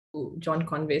John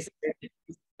Conway's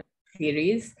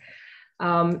series.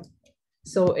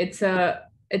 So it's a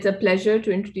pleasure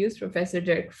to introduce Professor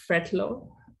Dirk Frettloh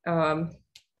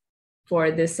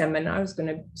for this seminar. He's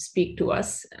going to speak to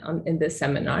us in this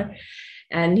seminar,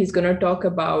 and he's going to talk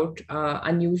about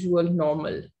unusual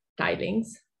normal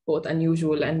tilings, both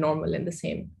unusual and normal in the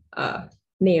same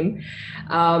name.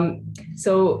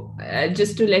 So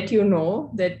just to let you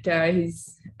know that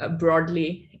he's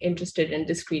broadly interested in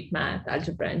discrete math,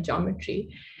 algebra, and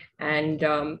geometry, and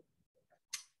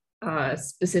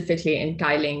specifically in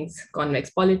tilings,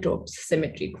 convex polytopes,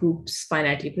 symmetry groups,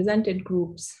 finitely presented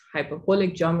groups,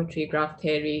 hyperbolic geometry, graph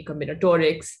theory,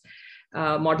 combinatorics,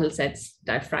 model sets,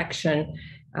 diffraction,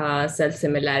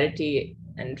 self-similarity,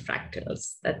 and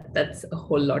fractals. That's a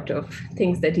whole lot of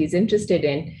things that he's interested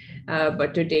in.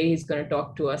 But today he's going to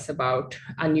talk to us about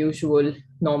unusual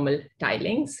normal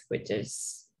tilings, which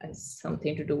has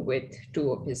something to do with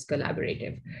two of his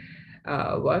collaborative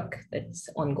work that's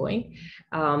ongoing.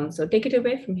 So take it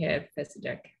away from here, Professor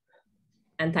Dirk.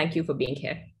 And thank you for being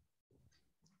here.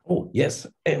 Oh, yes.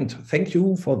 And thank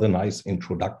you for the nice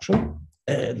introduction.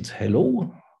 And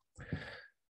hello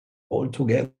all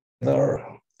together.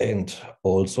 And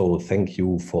also thank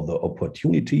you for the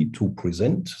opportunity to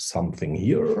present something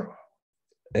here.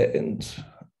 And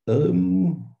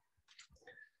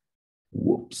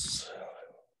whoops.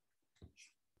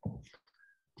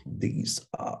 These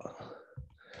are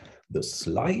the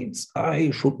slides.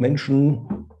 I should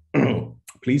mention,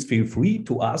 please feel free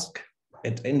to ask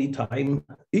at any time.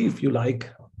 If you like,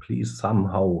 please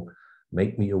somehow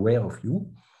make me aware of you.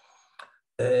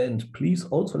 And please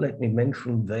also let me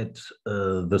mention that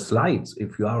the slides,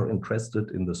 if you are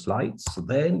interested in the slides,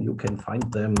 then you can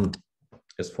find them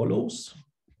as follows.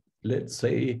 Let's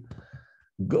say,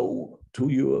 go to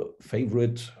your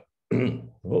favorite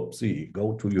go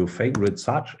to your favorite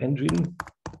search engine,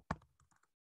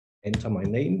 enter my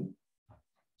name.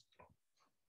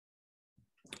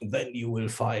 Then you will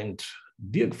find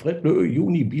Dirk Frettloh,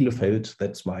 Uni Bielefeld,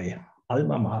 that's my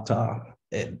alma mater.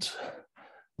 And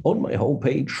on my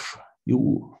homepage,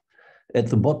 at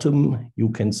the bottom, you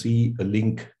can see a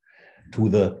link to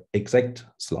the exact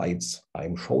slides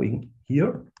I'm showing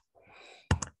here.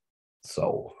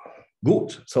 So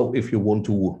good. So if you want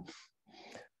to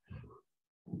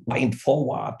wind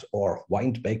forward or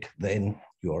wind back, then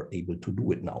you're able to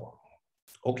do it now.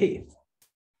 Okay.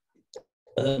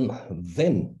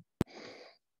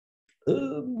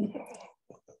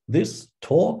 This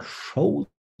talk shows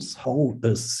how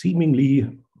a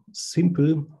seemingly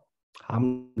simple,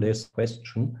 harmless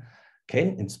question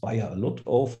can inspire a lot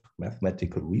of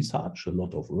mathematical research, a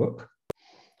lot of work.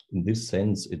 In this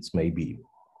sense, it's maybe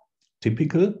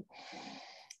typical.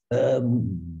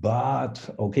 But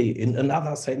okay, in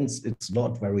another sense, it's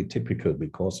not very typical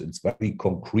because it's very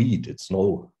concrete. It's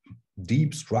no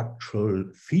deep structural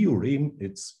theorem.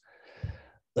 It's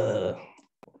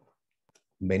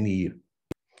many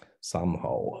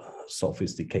somehow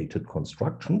sophisticated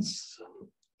constructions.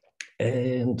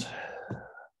 And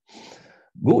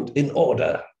good, in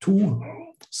order to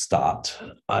start,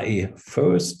 I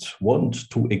first want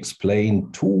to explain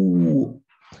two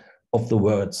of the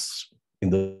words in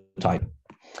the time.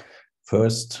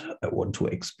 First, I want to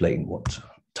explain what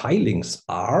tilings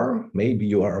are. Maybe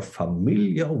you are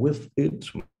familiar with it,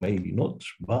 maybe not,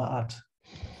 but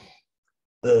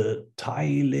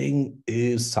tiling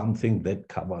is something that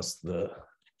covers the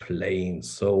plane.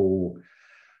 So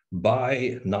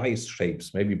by nice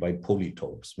shapes, maybe by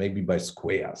polytopes, maybe by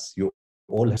squares. You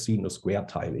all have seen a square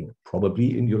tiling,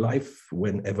 probably in your life,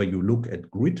 whenever you look at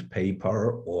grid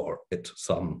paper or at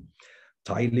some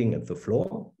tiling at the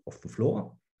floor of the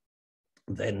floor,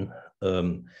 then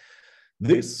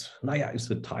this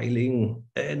is a tiling,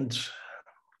 and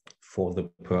for the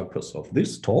purpose of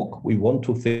this talk, we want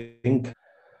to think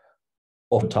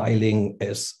of tiling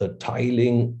as a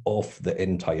tiling of the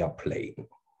entire plane.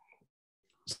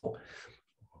 So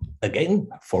again,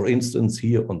 for instance,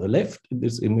 here on the left in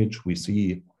this image, we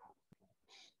see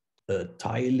a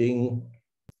tiling.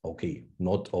 Okay,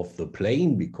 not of the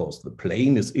plane, because the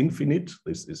plane is infinite.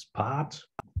 This is part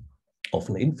of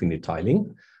an infinite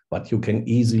tiling, but you can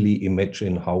easily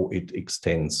imagine how it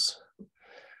extends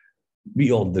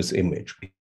beyond this image.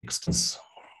 It extends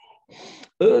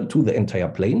to the entire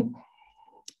plane.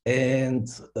 And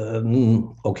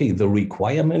okay, the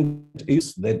requirement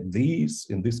is that these,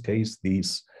 in this case,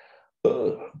 these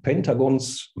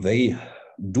pentagons, they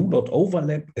do not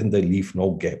overlap and they leave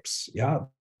no gaps. Yeah,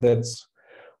 that's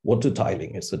what a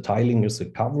tiling is. A tiling is a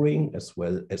covering as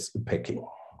well as a packing.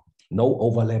 No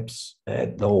overlaps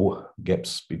and no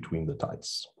gaps between the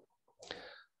tiles.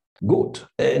 Good.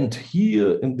 And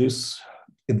here in these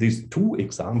two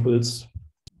examples,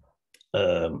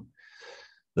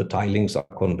 the tilings are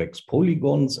convex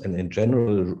polygons, and in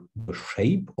general, the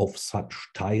shape of such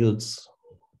tiles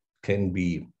can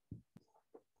be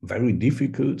very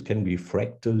difficult, can be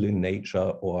fractal in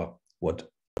nature or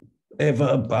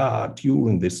whatever, but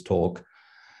during this talk,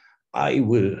 I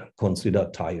will consider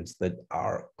tiles that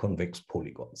are convex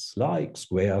polygons, like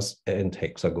squares and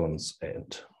hexagons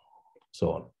and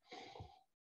so on.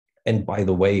 And by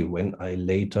the way, when I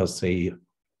later say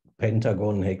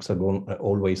pentagon, hexagon, I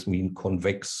always mean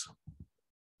convex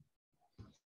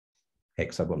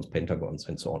hexagons, pentagons,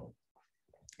 and so on.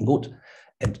 Good.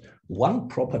 And one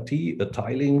property a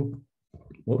tiling,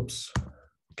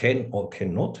 can or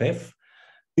cannot have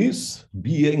is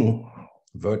being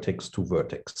vertex to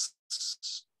vertex.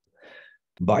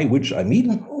 By which I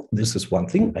mean, this is one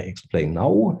thing I explain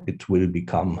now, it will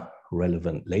become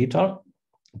relevant later.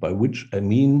 By which I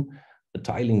mean, a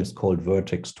tiling is called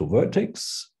vertex to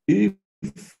vertex if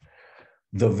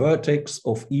the vertex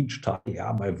of each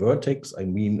tile, by vertex I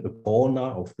mean a corner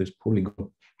of this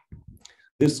polygon.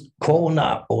 This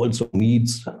corner also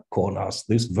meets corners.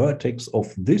 This vertex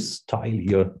of this tile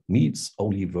here meets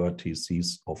only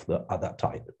vertices of the other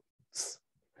tiles.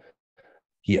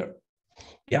 Here.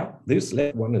 Yeah, this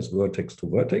left one is vertex to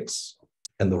vertex.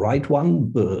 And the right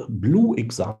one, the blue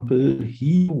example,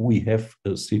 here we have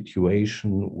a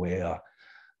situation where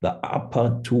the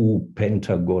upper two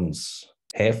pentagons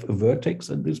have a vertex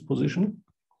in this position,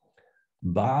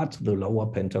 but the lower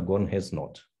pentagon has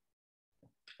not.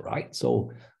 Right?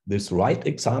 So this right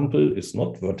example is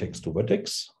not vertex to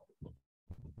vertex.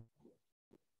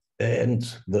 And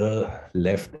the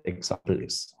left example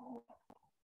is.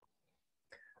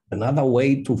 Another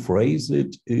way to phrase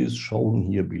it is shown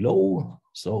here below.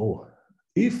 So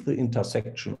if the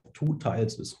intersection of two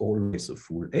tiles is always a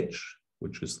full edge,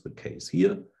 which is the case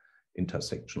here,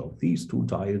 intersection of these two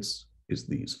tiles is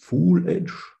this full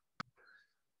edge,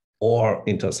 or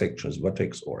intersection is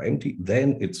vertex or empty,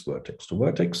 then it's vertex to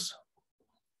vertex.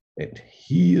 And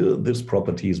here this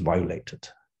property is violated.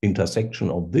 Intersection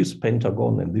of this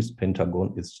pentagon and this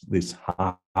pentagon is this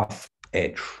half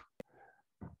edge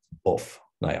of,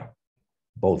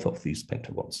 both of these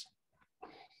pentagons.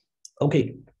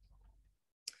 Okay.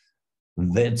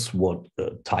 That's what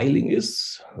tiling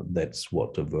is. That's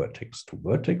what a vertex to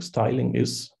vertex tiling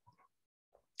is.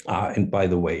 And by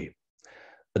the way,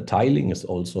 a tiling is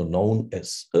also known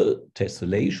as a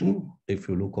tessellation. If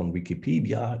you look on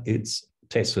Wikipedia, it's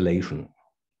tessellation.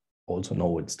 Also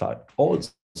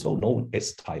known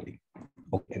as tiling.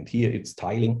 Okay, and here it's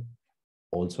tiling,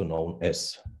 also known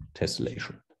as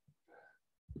tessellation.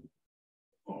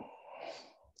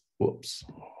 Whoops.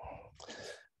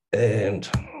 And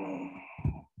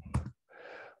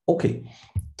okay,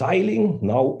 tiling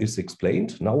now is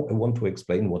explained. Now I want to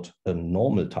explain what a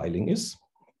normal tiling is.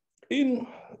 In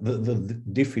the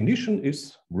definition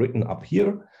is written up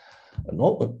here. A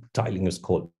normal tiling is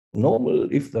called normal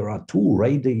if there are two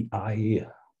radii,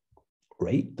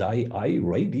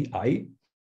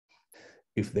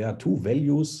 if there are two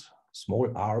values,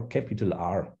 small r, capital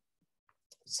R,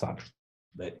 such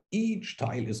that each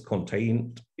tile is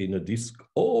contained in a disk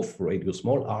of radius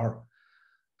small r,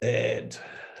 and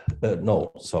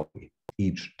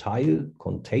each tile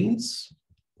contains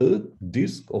a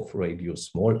disk of radius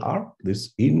small r.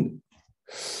 This in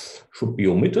should be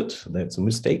omitted, that's a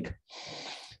mistake.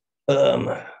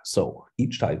 So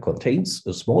each tile contains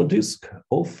a small disk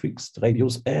of fixed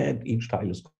radius, and each tile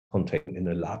is contained in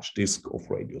a large disk of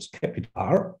radius capital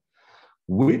R,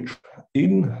 which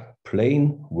in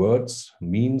plain words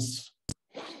means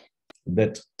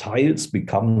that tiles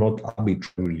become not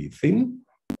arbitrarily thin.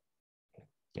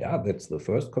 Yeah, that's the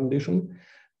first condition.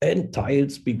 And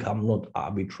tiles become not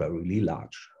arbitrarily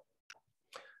large.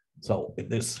 So in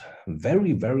this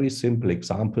very, very simple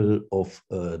example of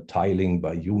tiling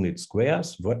by unit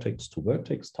squares, vertex to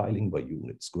vertex tiling by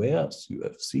unit squares, you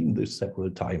have seen this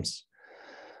several times,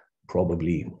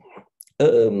 probably.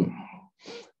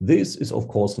 This is, of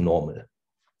course, normal.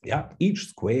 Yeah, each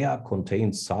square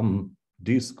contains some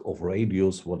disk of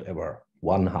radius, whatever,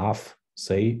 1/2,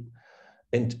 say,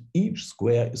 and each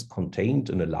square is contained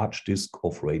in a large disk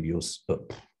of radius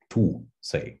 2,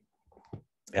 say.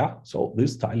 Yeah, so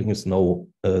this tiling is normal.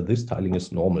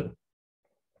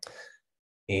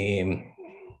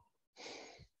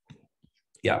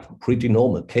 Yeah, pretty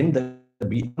normal. Can there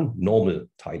be normal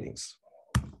tilings?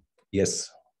 Yes.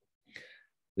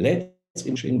 Let's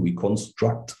imagine we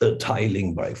construct a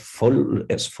tiling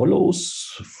as follows.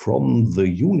 From the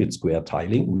unit square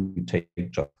tiling, we take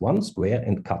just one square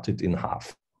and cut it in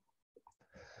half.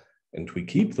 and we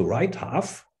keep the right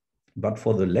half, but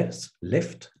for the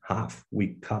left half,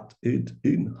 we cut it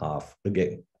in half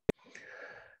again.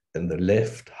 And the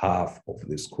left half of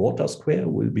this quarter square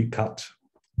will be cut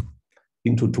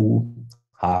into 2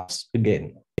 halves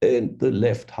again. And the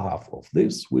left half of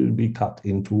this will be cut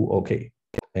into, okay,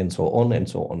 and so on and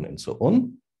so on and so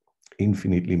on,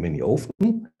 infinitely many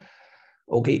often.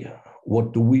 Okay,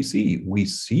 what do we see? We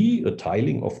see a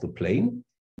tiling of the plane,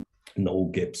 no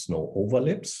gaps, no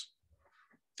overlaps.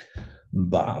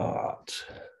 But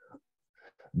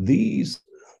this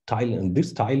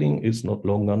tiling is not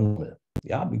longer normal,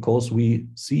 yeah, because we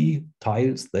see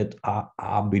tiles that are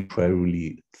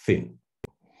arbitrarily thin.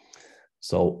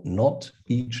 So not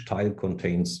each tile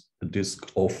contains a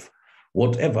disk of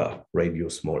whatever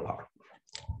radius small r.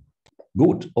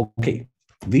 Good, okay.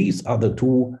 These are the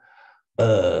 2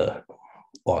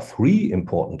 or 3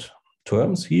 important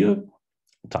terms here: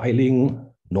 tiling,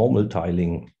 normal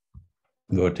tiling,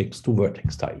 vertex to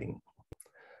vertex tiling.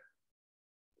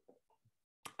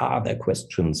 Are there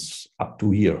questions up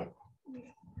to here?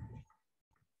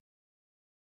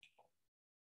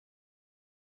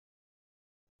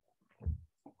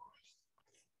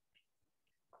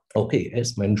 Okay,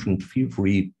 as mentioned, feel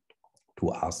free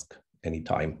to ask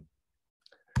anytime.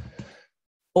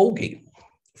 Okay,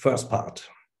 first part.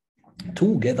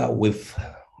 Together with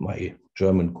my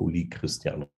German colleague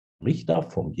Christian Richter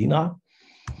from Jena,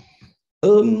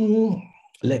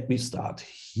 let me start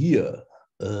here.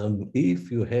 If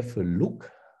you have a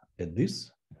look at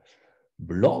this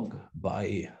blog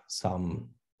by some,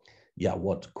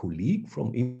 colleague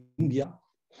from India,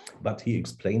 but he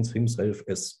explains himself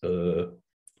as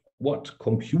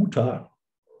computer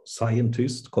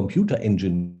scientist, computer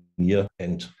engineer,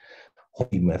 and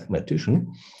hobby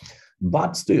mathematician.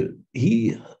 But still,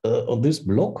 he, on this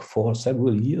blog for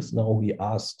several years now, he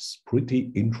asks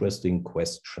pretty interesting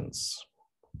questions.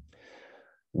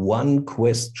 One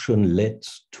question led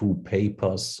to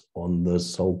papers on the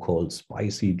so-called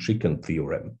spicy chicken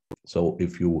theorem. So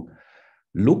if you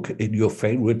look at your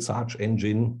favorite search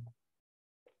engine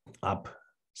up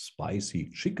spicy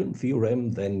chicken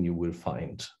theorem, then you will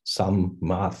find some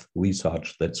math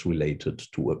research that's related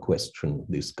to a question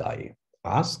this guy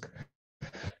asked.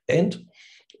 And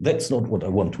that's not what I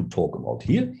want to talk about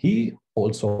here. He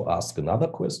also asked another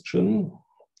question,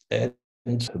 and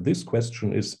this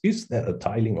question is there a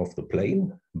tiling of the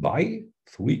plane by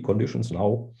 3 conditions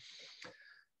now: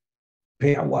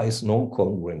 pairwise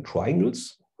non-congruent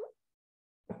triangles,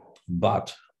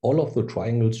 but all of the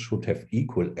triangles should have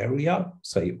equal area,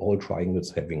 say all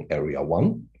triangles having area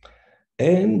 1,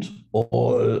 and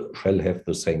all shall have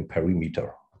the same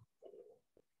perimeter.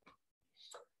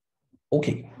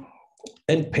 Okay,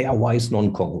 and pairwise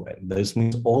non-congruent. This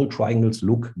means all triangles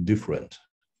look different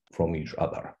from each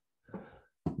other.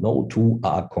 No 2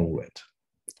 are congruent.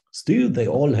 Still, they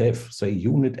all have, say,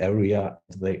 unit area,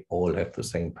 they all have the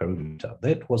same perimeter.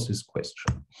 That was his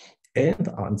question. And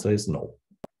the answer is no.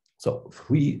 So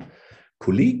 3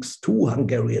 colleagues, 2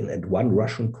 Hungarian and 1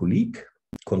 Russian colleague,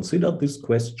 considered this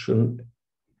question,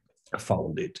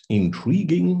 found it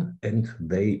intriguing, and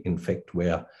they, in fact,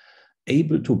 were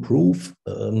able to prove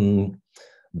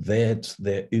that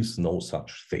there is no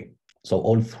such thing. So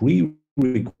all 3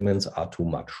 requirements are too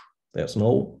much. There's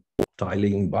no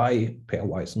tiling by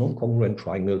pairwise non-congruent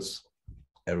triangles,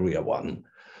 area 1,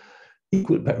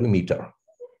 equal perimeter.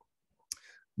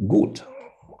 Good.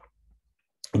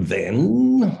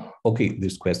 Then, okay,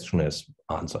 this question has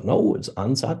answered no, it's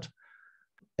answered.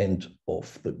 End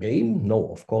of the game? No,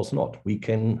 of course not. We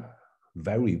can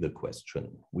vary the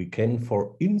question. We can,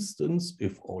 for instance,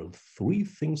 if all 3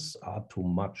 things are too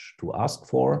much to ask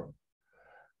for,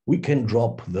 we can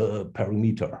drop the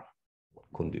perimeter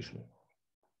condition.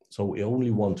 So we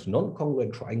only want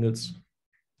non-congruent triangles,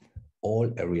 all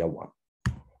area 1.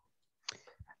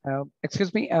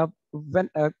 Excuse me,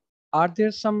 are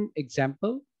there some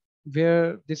example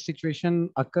where this situation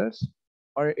occurs,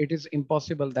 or it is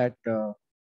impossible that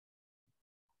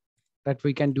that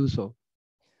we can do so?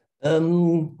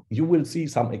 You will see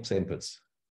some examples.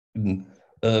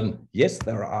 Yes,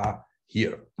 there are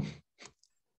here.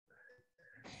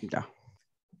 Yeah.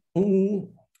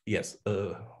 Yes,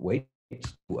 wait,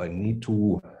 I need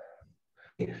to,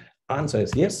 answer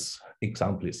is yes,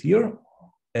 example is here,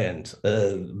 and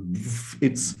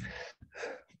it's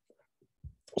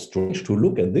strange to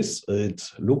look at this. It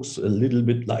looks a little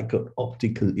bit like an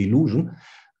optical illusion,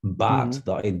 but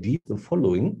the idea is the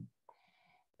following,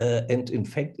 and in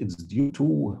fact, it's due to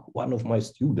one of my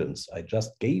students. I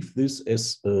just gave this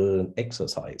as an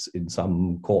exercise in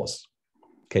some course.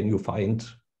 Can you find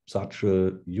such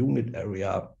a unit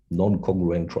area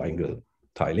non-congruent triangle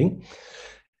tiling.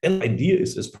 And the idea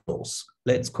is as follows.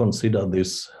 Let's consider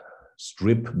this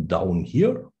strip down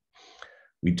here.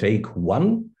 We take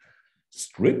one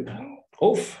strip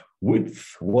of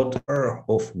width, whatever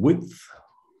of width,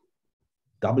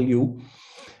 W,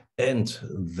 and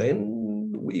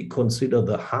then we consider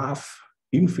the half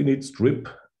infinite strip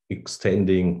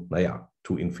extending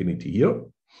to infinity here.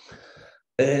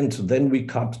 And then we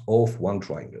cut off one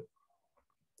triangle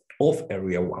of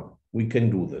area 1. We can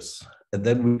do this. And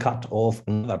then we cut off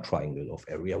another triangle of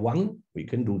area 1. We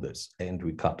can do this. And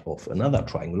we cut off another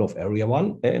triangle of area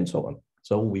 1 and so on.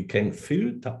 So we can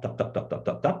fill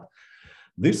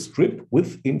this strip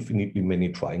with infinitely many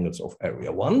triangles of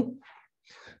area 1.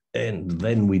 And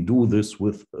then we do this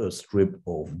with a strip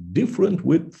of different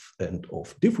width and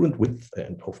of different width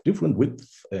and of different width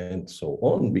and so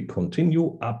on. We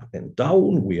continue up and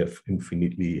down. We have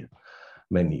infinitely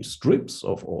many strips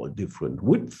of all different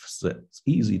widths. That's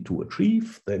easy to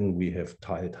achieve. Then we have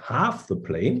tiled half the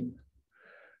plane,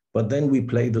 but then we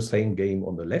play the same game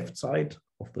on the left side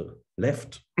of the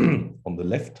left, on the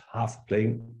left half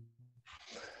plane.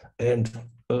 And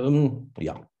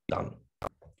yeah, done.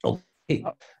 Okay.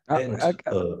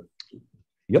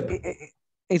 Yep.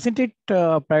 Isn't it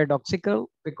paradoxical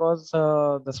because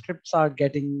the strips are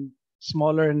getting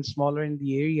smaller and smaller in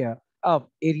the area?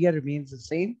 Area remains the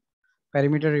same,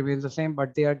 perimeter remains the same,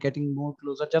 but they are getting more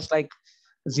closer, just like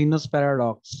Zeno's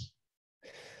paradox.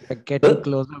 They're getting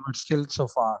closer, but still so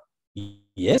far.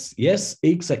 Yes,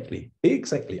 exactly.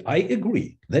 I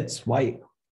agree. That's why,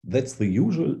 that's the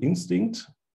usual instinct.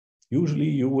 Usually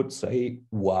you would say,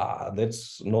 wow,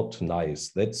 that's not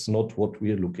nice. That's not what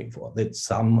we are looking for. That's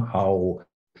somehow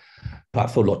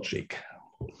pathologic,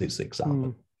 this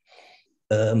example.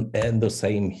 And the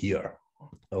same here.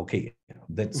 Okay,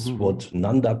 that's what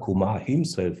Nandakumar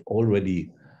himself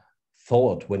already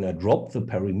thought. When I drop the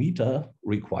perimeter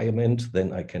requirement,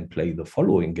 then I can play the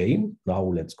following game. Now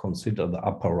let's consider the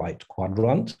upper right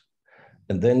quadrant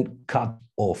and then cut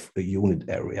off a unit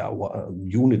area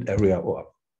or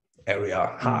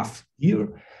area half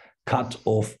here, cut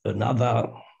off another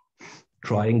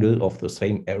triangle of the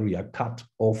same area, cut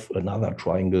off another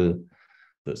triangle,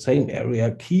 the same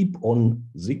area, keep on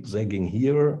zigzagging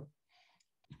here.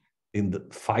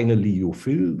 Finally, you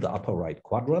fill the upper right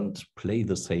quadrant, play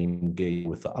the same game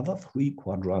with the other 3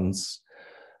 quadrants,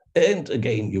 and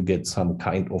again, you get some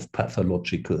kind of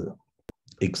pathological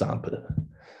example.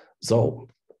 So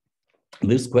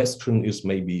this question is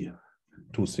maybe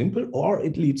too simple, or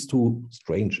it leads to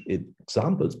strange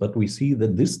examples, but we see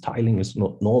that this tiling is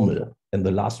not normal, and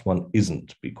the last one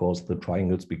isn't, because the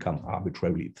triangles become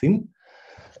arbitrarily thin.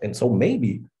 And so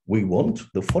maybe we want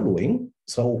the following.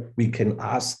 So we can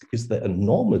ask, is there a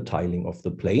normal tiling of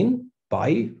the plane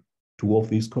by 2 of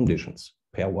these conditions: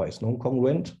 pairwise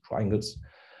non-congruent triangles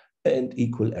and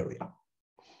equal area?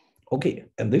 Okay,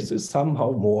 and this is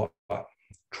somehow more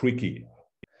tricky.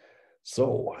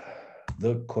 So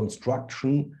the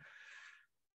construction,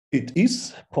 it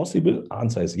is possible.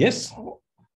 Answer is yes.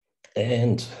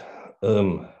 And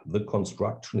the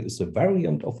construction is a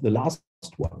variant of the last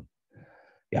one.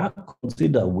 Yeah,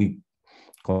 we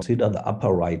consider the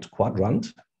upper right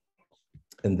quadrant,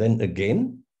 and then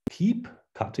again, keep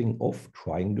cutting off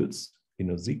triangles in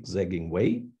a zigzagging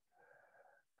way.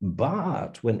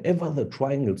 But whenever the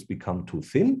triangles become too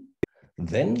thin,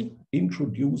 then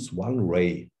introduce one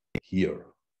ray here,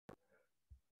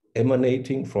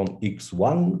 emanating from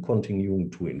x1, continuing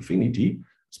to infinity,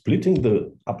 splitting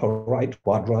the upper right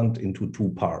quadrant into 2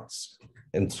 parts.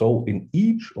 And so in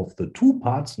each of the 2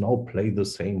 parts, now play the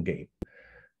same game.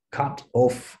 Cut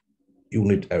off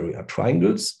unit area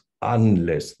triangles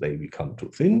unless they become too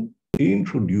thin,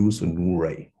 introduce a new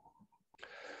ray.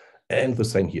 And the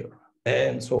same here.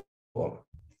 And so on.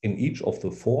 In each of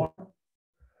the 4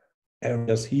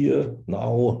 areas here,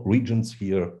 now regions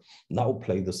here, now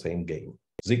play the same game.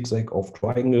 Zigzag of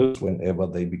triangles whenever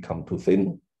they become too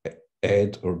thin,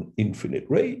 add an infinite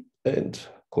ray and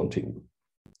continue.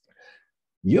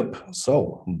 Yep,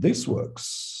 so this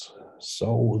works.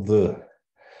 So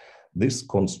this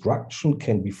construction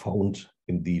can be found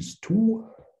in these 2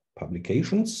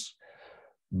 publications,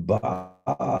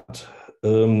 but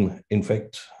in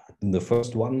fact, in the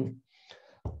first one,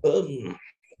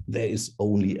 there is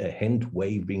only a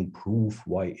hand-waving proof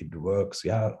why it works.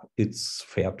 Yeah, it's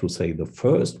fair to say the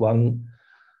first one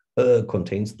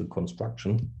contains the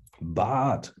construction,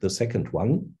 but the second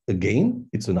one, again,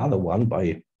 it's another one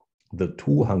by the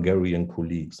 2 Hungarian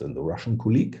colleagues and the Russian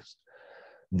colleagues.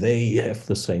 They have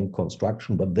the same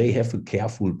construction, but they have a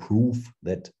careful proof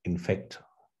that, in fact,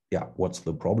 yeah, what's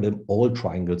the problem? All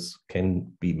triangles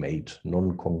can be made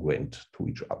non-congruent to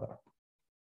each other.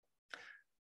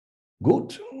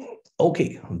 Good.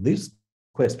 Okay, this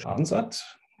question answered.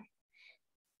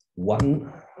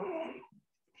 One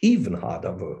even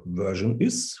harder version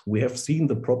is, we have seen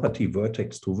the property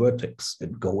vertex to vertex.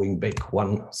 And going back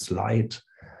one slide,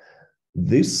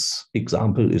 this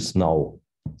example is now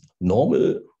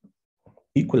normal,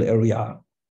 equal area,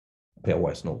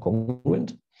 pairwise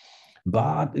non-congruent,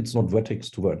 but it's not vertex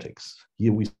to vertex.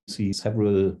 Here we see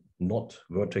several not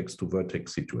vertex to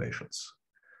vertex situations.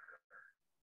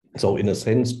 So in a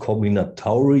sense,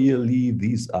 combinatorially,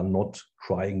 these are not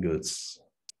triangles.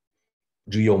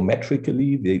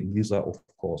 Geometrically, these are of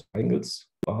course triangles,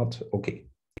 but okay,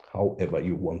 however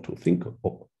you want to think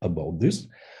about this.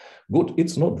 Good,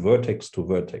 it's not vertex to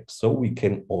vertex. So we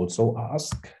can also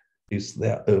ask, is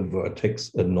there a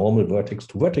vertex, a normal vertex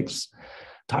to vertex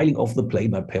tiling of the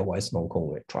plane by pairwise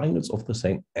non-congruent triangles of the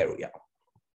same area?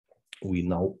 We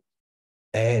now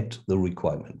add the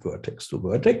requirement vertex to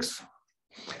vertex.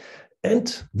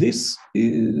 And this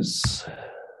is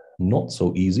not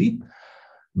so easy,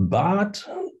 but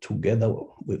together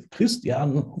with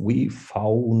Christian, we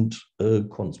found a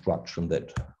construction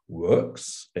that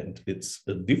works, and it's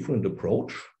a different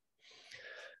approach.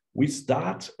 We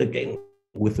start again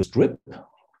with a strip,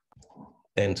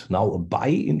 and now a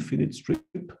bi-infinite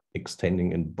strip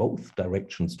extending in both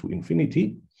directions to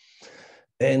infinity.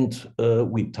 And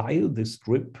we tile this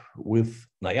strip with,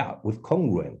 with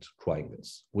congruent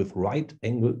triangles, with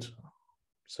right-angled,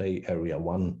 say area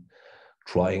 1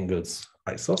 triangles,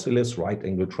 isosceles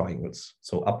right-angled triangles.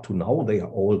 So up to now, they are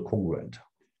all congruent.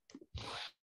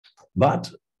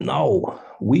 But now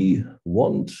we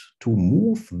want to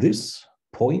move this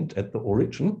point at the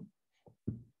origin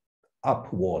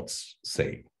upwards,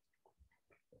 say.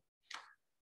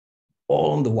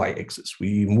 On the y-axis,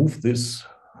 we move this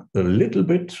a little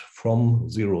bit from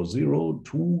 0, 0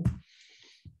 to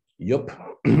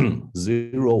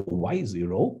 0,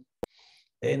 y0,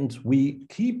 and we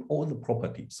keep all the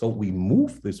properties. So we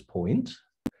move this point,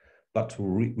 but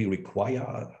we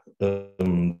require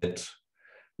that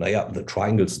the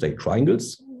triangles stay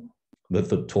triangles, that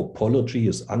the topology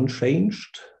is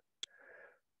unchanged.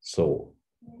 So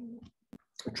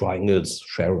triangles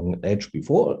share an edge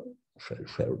before,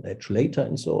 share an edge later,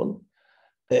 and so on.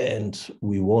 And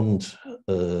we want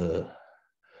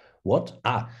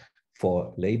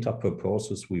for later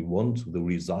purposes, we want the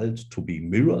result to be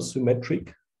mirror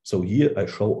symmetric. So here I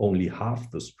show only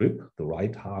half the strip, the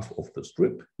right half of the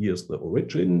strip. Here's the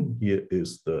origin, here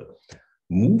is the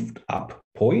moved up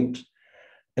point.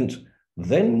 And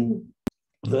then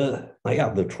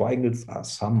the triangles are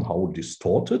somehow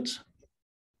distorted.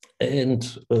 And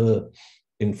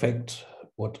in fact,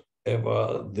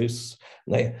 whatever this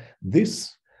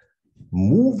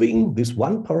moving this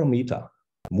one parameter,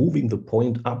 moving the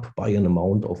point up by an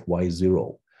amount of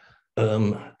y0,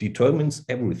 determines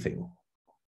everything.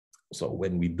 So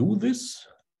when we do this,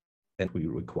 and we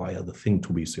require the thing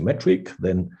to be symmetric,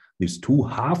 then these two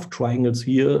half triangles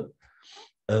here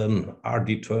are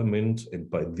determined, and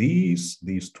by these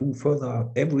two further,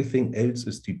 everything else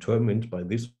is determined by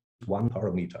this one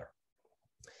parameter.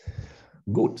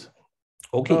 Good.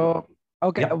 Okay.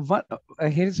 Okay. Yeah.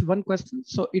 Here's one question.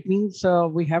 So it means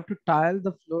we have to tile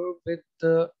the floor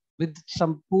with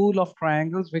some pool of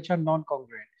triangles which are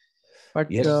non-congruent.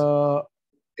 But yes.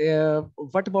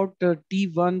 What about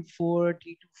T1, 4,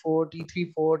 T2, 4,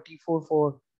 T3, 4, T4,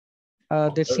 4?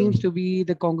 There seems to be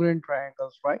the congruent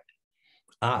triangles, right?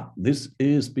 This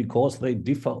is because they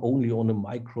differ only on a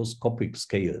microscopic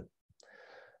scale.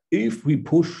 If we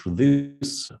push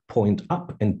this point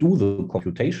up and do the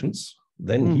computations,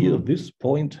 then here this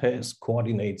point has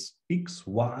coordinates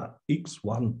x1,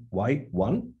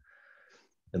 y1,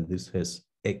 and this has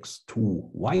x2,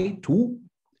 y2.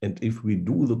 And if we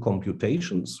do the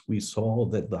computations, we saw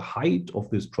that the height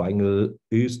of this triangle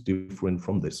is different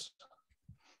from this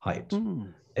height,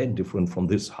 and different from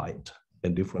this height,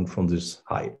 and different from this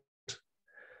height.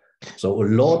 So a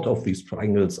lot of these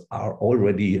triangles are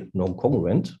already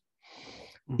non-congruent,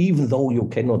 even though you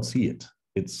cannot see it.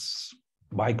 It's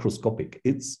microscopic.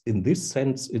 It's, in this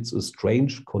sense, it's a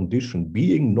strange condition.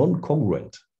 Being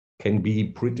non-congruent can be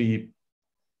pretty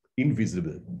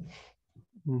invisible.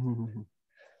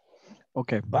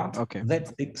 Okay. But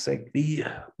that's exactly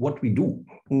what we do.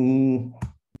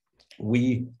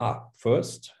 We are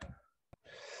first,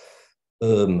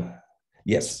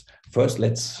 first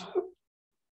let's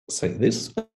say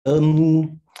this.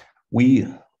 We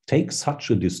take such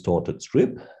a distorted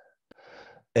strip,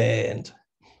 and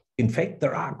in fact,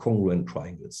 there are congruent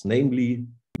triangles, namely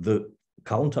the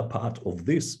counterpart of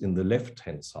this in the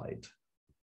left-hand side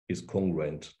is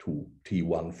congruent to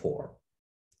T1, 4.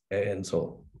 And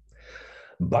so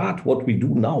But what we do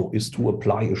now is to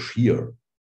apply a shear.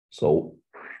 So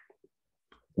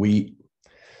we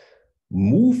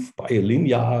move by a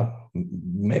linear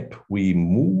map, we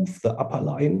move the upper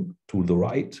line to the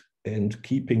right and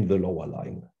keeping the lower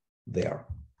line there.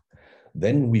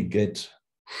 Then we get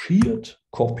sheared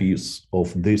copies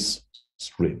of this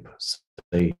strip.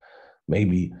 Say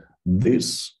maybe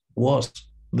this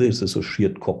is a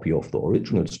sheared copy of the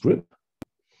original strip.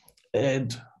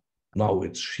 And now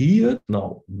it's sheared.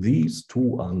 Now these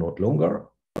two are not longer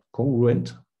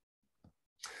congruent.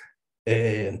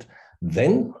 And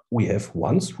then we have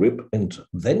one strip, and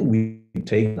then we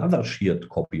take another sheared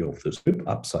copy of the strip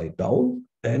upside down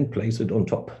and place it on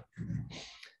top.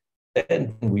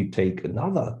 And we take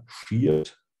another sheared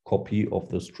copy of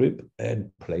the strip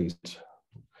and place it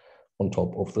on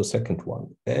top of the second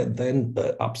one. And then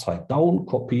the upside down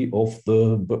copy of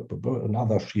the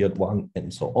another sheared one,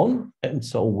 and so on. And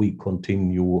so we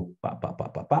continue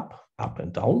up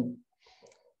and down.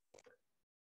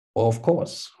 Of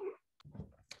course,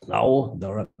 now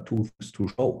there are two things to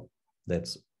show.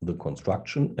 That's the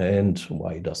construction. And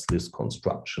why does this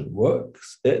construction work?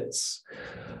 It's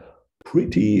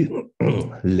pretty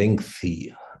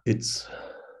lengthy. It's,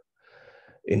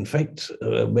 in fact,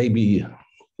 maybe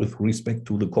with respect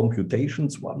to the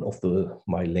computations, one of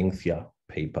my lengthier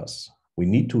papers. We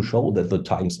need to show that the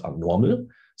times are normal,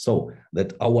 so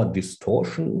that our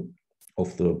distortion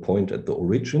of the point at the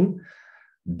origin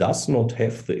does not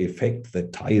have the effect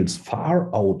that tiles far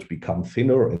out become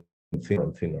thinner and thinner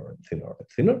and thinner and thinner and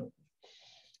thinner.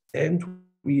 And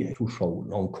we have to show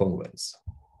non-congruence.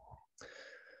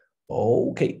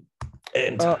 Okay,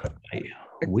 and I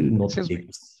will not exactly.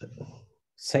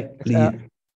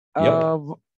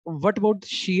 What about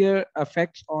shear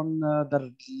effects on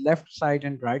the left side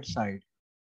and right side?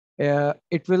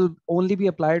 It will only be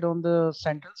applied on the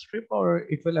central strip, or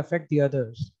it will affect the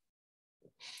others?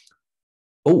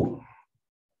 Oh,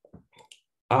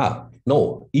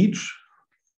 no, each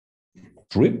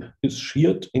strip is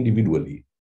sheared individually.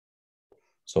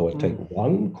 So I take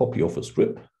one copy of a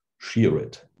strip, shear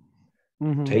it,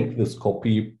 take this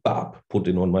copy, put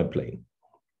it on my plane.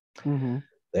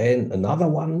 Then another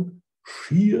one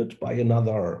sheared by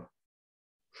another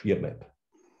shear map,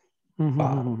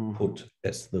 put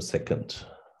as the second.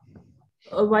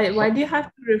 Why do you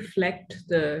have to reflect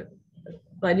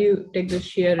why do you take the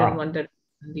shear in one direction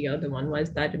and the other one? Why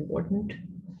is that important?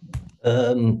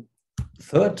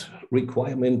 Third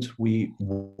requirement, we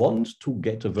want to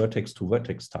get a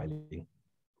vertex-to-vertex tiling.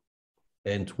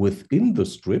 And within the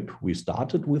strip, we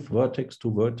started with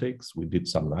vertex-to-vertex. We did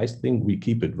some nice thing. We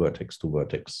keep it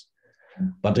vertex-to-vertex.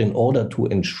 But in order to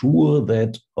ensure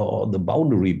that the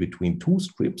boundary between two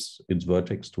strips is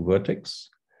vertex-to-vertex,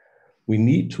 we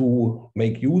need to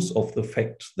make use of the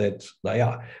fact that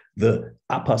the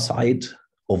upper side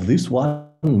of this one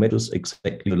matches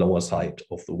exactly the lower side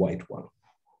of the white one.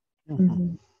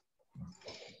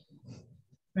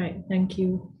 Right, thank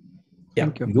you. Yeah,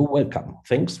 thank you. You're welcome.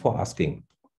 Thanks for asking.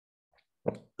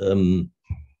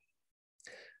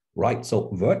 Right, so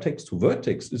vertex to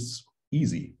vertex is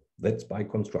easy. That's by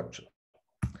construction.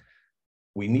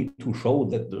 We need to show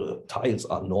that the tiles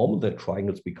are normal, that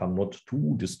triangles become not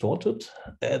too distorted,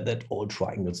 and that all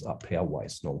triangles are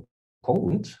pairwise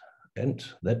non-congruent. And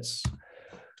that's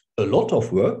a lot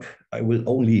of work. I will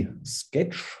only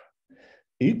sketch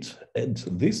it, and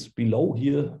this below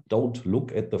here, don't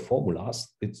look at the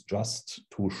formulas. It's just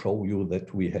to show you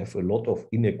that we have a lot of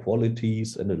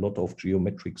inequalities and a lot of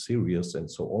geometric series and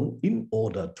so on in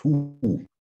order to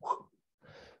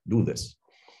do this.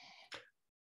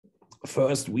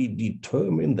 First, we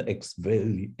determine the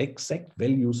exact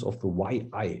values of the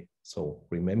yi. So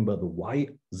remember, the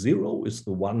y0 is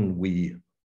the one we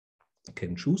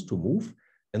can choose to move,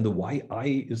 and the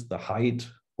yi is the height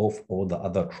of all the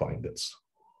other triangles.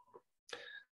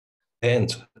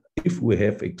 And if we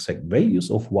have exact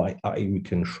values of yi, we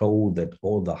can show that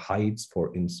all the heights,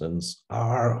 for instance,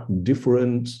 are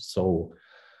different. So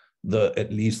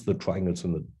at least the triangles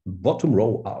in the bottom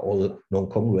row are all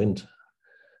non-congruent.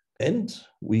 And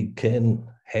we can,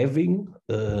 having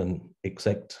the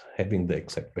exact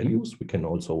values, we can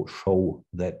also show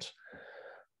that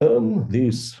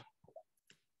this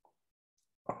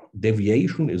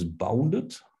deviation is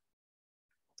bounded,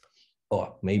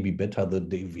 or maybe better, the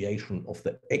deviation of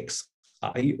the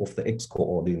xi of the x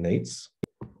coordinates.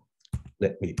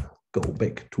 Let me go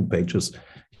back 2 pages.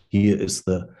 Here is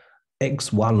the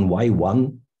x1,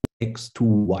 y1, x2,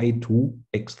 y2,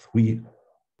 x3,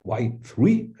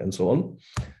 y3, and so on.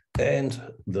 And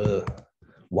the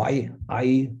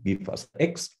yi gives us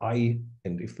xi,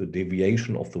 and if the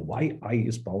deviation of the yi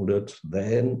is bounded,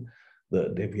 then the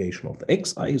deviation of the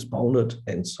xi is bounded,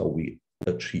 and so we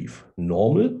achieve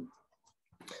normal.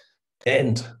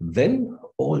 And then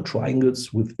all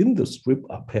triangles within the strip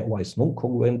are pairwise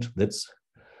non-congruent. That's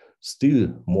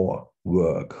still more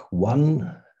work.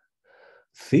 One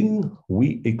thing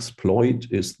we exploit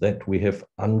is that we have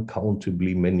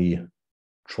uncountably many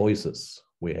choices.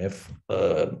 We have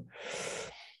a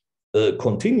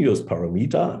continuous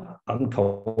parameter,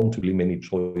 uncountably many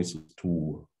choices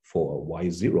for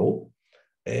y0.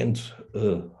 And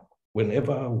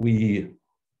whenever we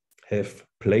have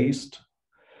placed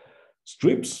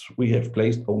strips, we have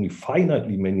placed only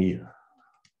finitely many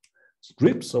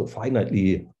strips, so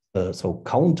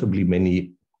countably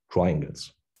many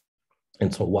triangles.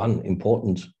 And so one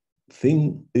important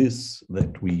thing is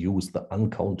that we use the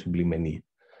uncountably many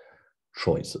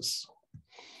choices.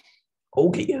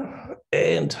 Okay,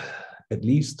 and at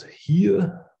least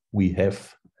here we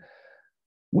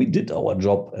did our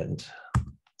job and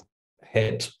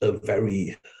had a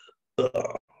very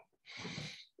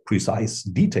precise,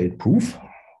 detailed proof.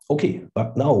 Okay,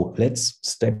 but now let's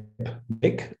step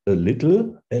back a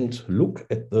little and look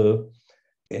at the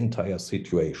entire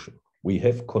situation. We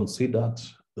have considered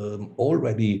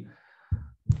already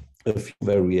a few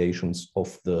variations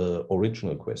of the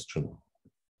original question.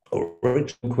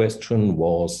 Original question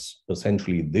was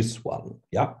essentially this one.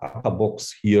 Yeah, upper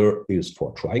box here is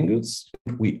for triangles.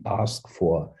 We ask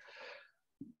for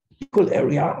equal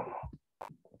area,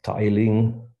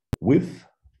 tiling with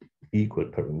equal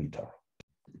perimeter.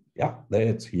 Yeah,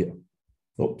 that's here.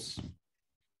 Oops,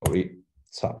 sorry,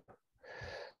 sub.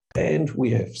 And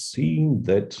we have seen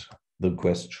that the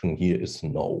question here is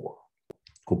no.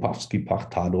 Kupavskii, Pach,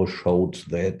 Tardos showed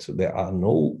that there are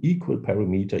no equal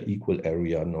perimeter, equal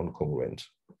area, non-congruent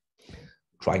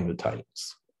triangle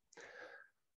tilings.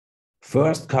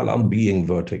 First column being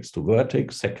vertex to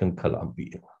vertex, second column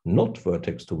being not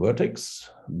vertex to vertex,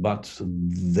 but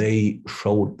they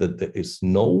showed that there is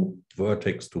no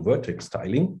vertex to vertex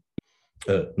tiling.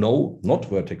 No, not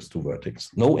vertex to vertex,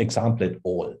 no example at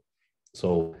all.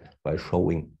 So by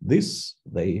showing this,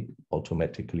 they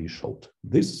automatically showed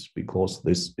this because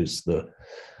this is the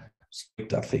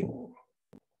stricter thing.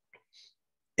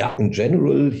 Yeah, in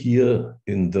general here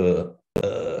in the,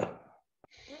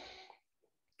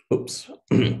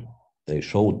 they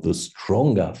showed the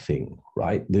stronger thing,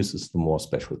 right? This is the more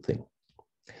special thing.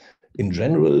 In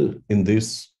general, in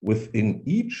this, within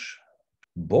each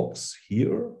box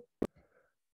here,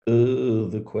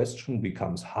 the question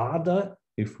becomes harder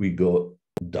if we go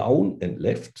down and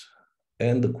left,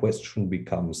 and the question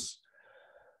becomes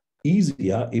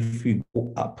easier if we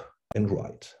go up and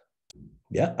right.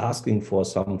 Yeah, asking for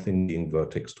something being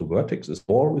vertex to vertex is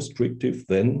more restrictive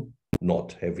than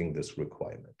not having this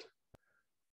requirement.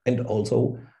 And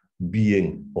also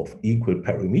being of equal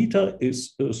perimeter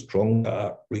is a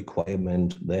stronger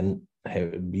requirement than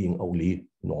being only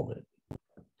normal.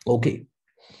 Okay,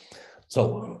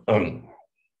 so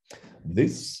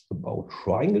this about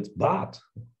triangles, but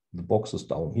the box is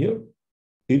down here.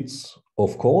 It's,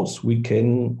 of course, we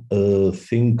can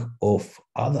think of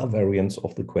other variants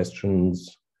of the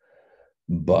questions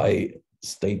by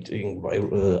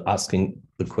asking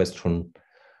the question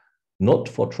not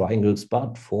for triangles,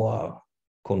 but for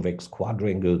convex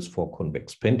quadrangles, for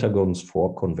convex pentagons,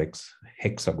 for convex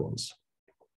hexagons.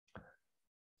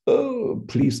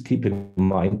 Please keep in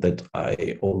mind that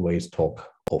I always talk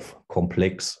of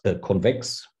convex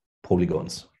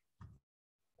polygons.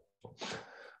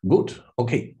 Good,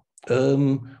 okay.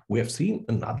 We have seen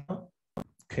another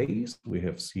case. We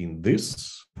have seen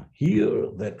this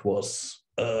here. That was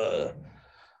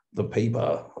the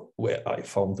paper where I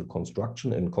found the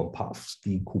construction, and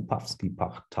Kupavskii,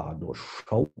 Pach, Tardos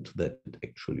showed that it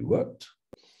actually worked.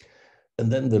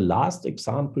 And then the last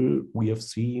example we have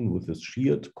seen with the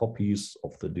sheared copies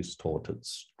of the distorted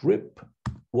strip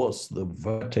was the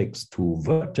vertex to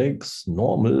vertex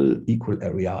normal equal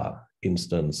area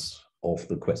instance of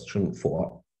the question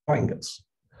for triangles.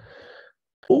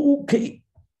 Okay,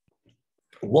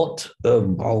 what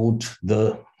about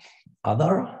the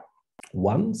other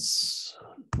ones?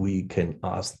 We can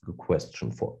ask the question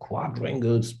for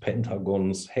quadrangles,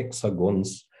 pentagons,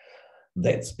 hexagons.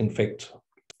 That's in fact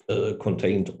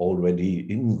contained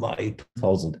already in my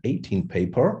 2018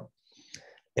 paper.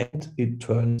 And it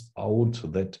turns out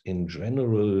that in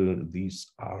general,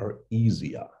 these are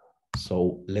easier.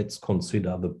 So let's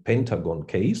consider the pentagon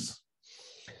case.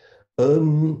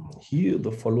 Here,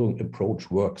 the following approach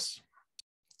works.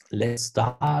 Let's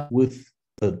start with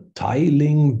the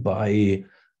tiling by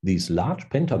these large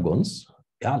pentagons.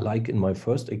 Yeah, like in my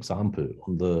first example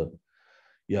on the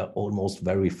almost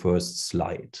very first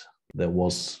slide. There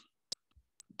was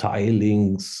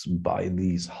tilings by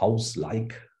these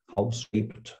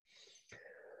house-shaped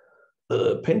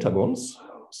pentagons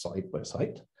side by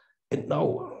side. And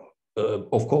now,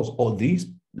 of course, all these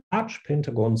large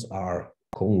pentagons are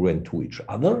congruent to each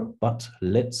other, but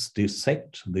let's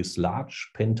dissect this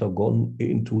large pentagon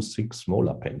into 6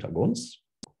 smaller pentagons,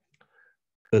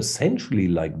 essentially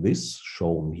like this,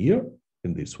 shown here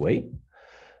in this way.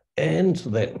 And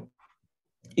then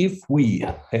if we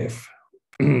have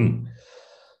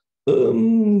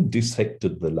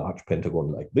dissected the large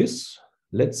pentagon like this,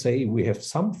 let's say we have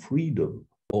some freedom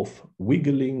of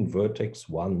wiggling vertex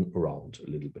 1 around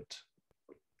a little bit.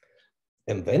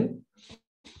 And then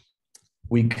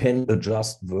we can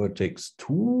adjust vertex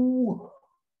 2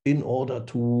 in order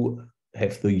to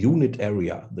have the unit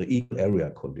area, the equal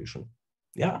area condition.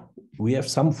 Yeah, we have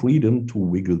some freedom to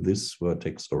wiggle this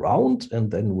vertex around,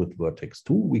 and then with vertex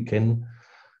 2, we can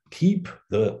keep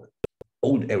the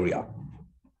old area.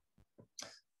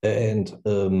 And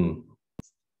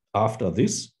after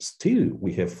this, still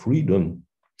we have freedom.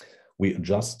 We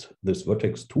adjust this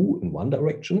vertex 2 in one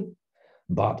direction,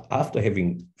 but after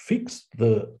having fixed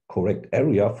the correct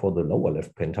area for the lower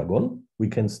left pentagon, we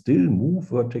can still move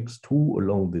vertex 2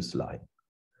 along this line.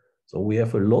 So we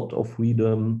have a lot of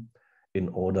freedom in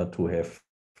order to have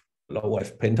lower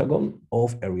left pentagon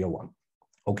of area 1.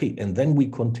 Okay, and then we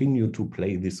continue to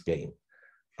play this game.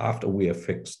 After we have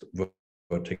fixed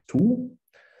vertex 2,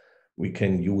 we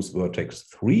can use vertex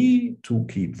 3 to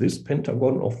keep this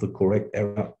pentagon of the correct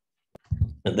area.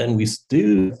 And then we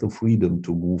still have the freedom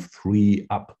to move 3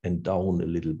 up and down a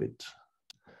little bit.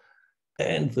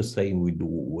 And the same we do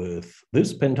with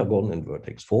this pentagon in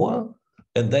vertex 4.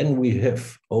 And then we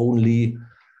have only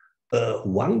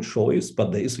one choice,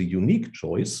 but there is a unique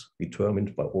choice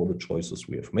determined by all the choices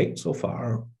we have made so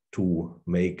far to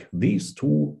make these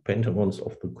 2 pentagons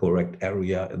of the correct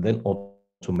area, and then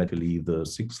automatically the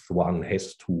 6th one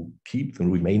has to keep the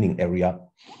remaining area,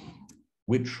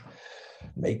 which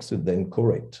makes it then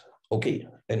correct. Okay,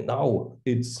 and now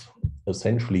it's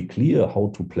essentially clear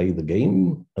how to play the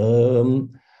game.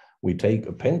 We take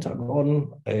a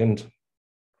pentagon and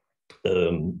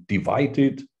divide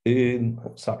it in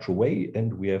such a way,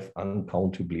 and we have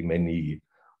uncountably many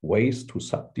ways to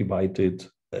subdivide it,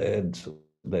 and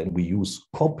then we use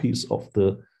copies of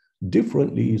the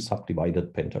differently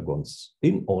subdivided pentagons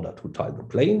in order to tile the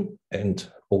plane. And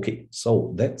okay,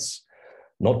 so that's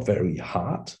not very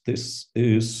hard. This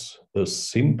is a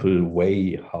simple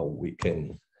way how we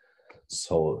can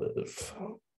solve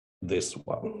this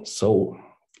one. So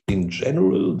in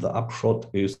general, the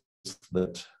upshot is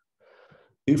that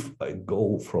if I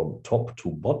go from top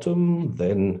to bottom,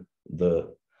 then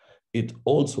it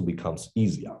also becomes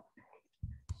easier.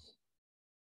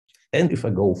 And if I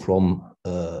go from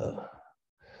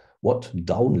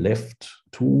down left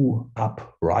to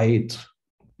up right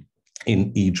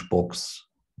in each box,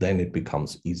 then it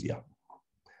becomes easier.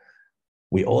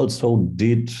 We also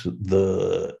did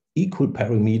the equal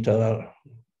parameter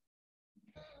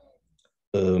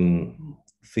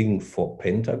thing for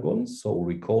pentagons. So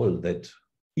recall that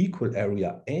equal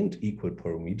area and equal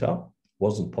parameter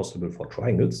wasn't possible for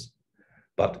triangles,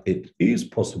 but it is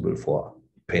possible for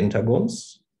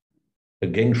pentagons,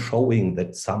 again showing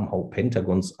that somehow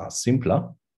pentagons are simpler.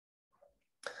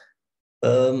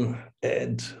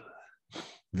 And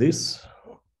this,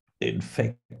 in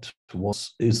fact,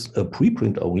 is a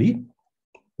preprint only.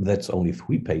 That's only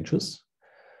 3 pages.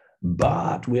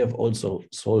 But we have also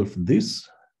solved this,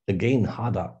 again,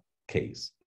 harder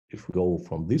case. If we go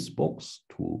from this box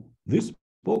to this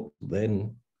box,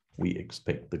 then we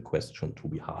expect the question to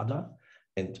be harder.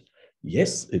 And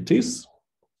yes, it is.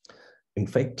 In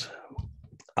fact,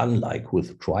 unlike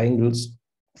with triangles,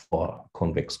 for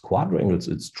convex quadrangles,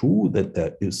 it's true that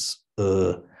there is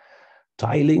a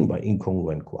tiling by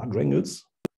incongruent quadrangles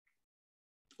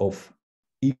of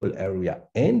equal area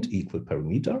and equal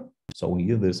perimeter. So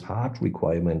here this hard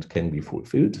requirement can be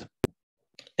fulfilled.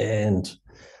 And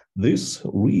this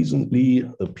recently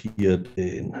appeared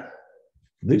in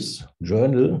this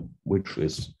journal, which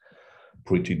is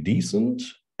pretty decent,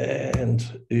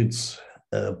 and it's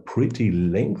a pretty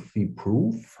lengthy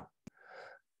proof.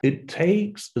 It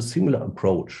takes a similar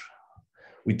approach.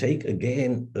 We take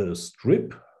again a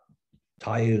strip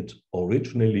tiled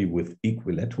originally with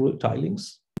equilateral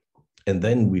tilings, and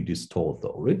then we distort the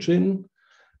origin,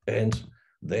 and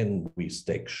then we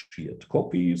stack sheared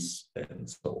copies and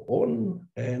so on.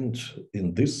 And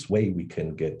in this way, we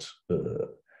can get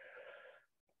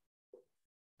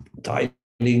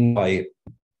tiling by,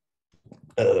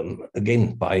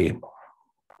 again, by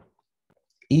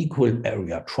equal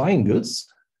area triangles.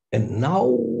 And now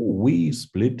we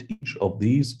split each of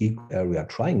these equal area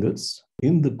triangles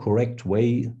in the correct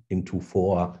way into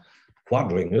 4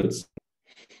 quadrangles.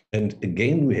 And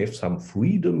again, we have some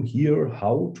freedom here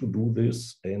how to do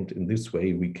this. And in this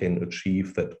way, we can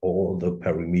achieve that all the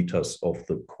perimeters of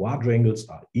the quadrangles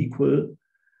are equal.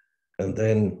 And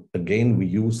then again, we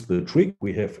use the trick.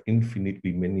 We have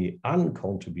infinitely many,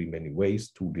 uncountably many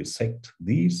ways to dissect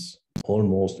these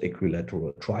almost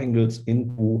equilateral triangles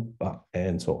into,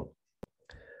 and so on.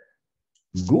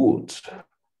 Good.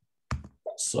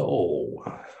 So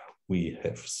we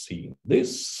have seen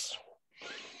this.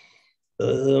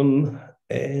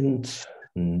 And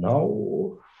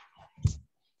now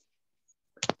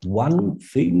one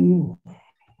thing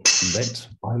that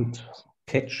might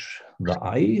catch the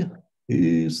eye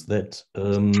is that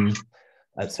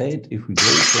I said if we go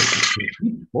to the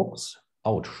heat box,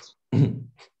 ouch,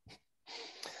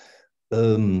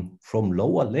 from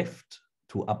lower left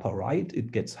to upper right,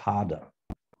 it gets harder.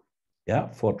 Yeah,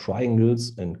 for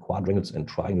triangles and quadrangles and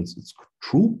triangles, it's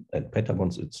true, and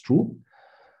pentagons, it's true.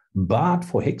 But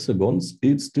for hexagons,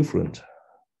 it's different.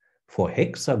 For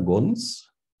hexagons,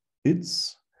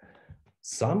 it's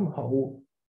somehow,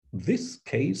 this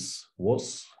case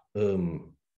was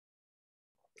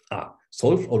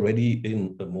solved already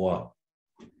in a more,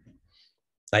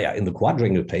 in the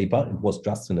quadrangle paper. It was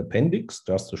just an appendix,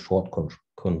 just a short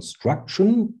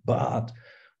construction, but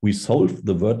we solved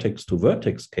the vertex to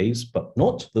vertex case, but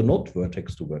not the not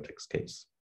vertex to vertex case.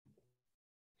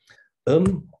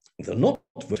 The not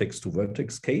vertex to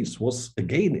vertex case was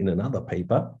again in another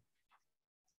paper.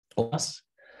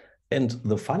 And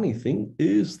the funny thing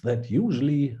is that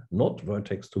usually not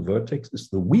vertex to vertex is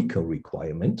the weaker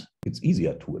requirement. It's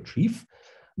easier to achieve.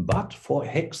 But for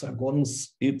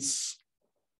hexagons, it's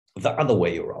the other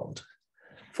way around.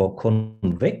 For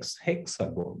convex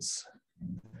hexagons,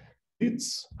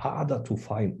 it's harder to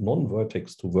find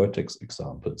non-vertex to vertex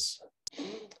examples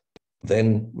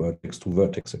than vertex to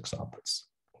vertex examples.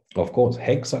 Of course,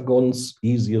 hexagons,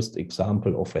 easiest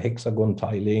example of a hexagon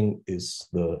tiling is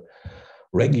the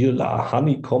regular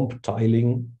honeycomb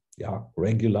tiling. Yeah,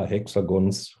 regular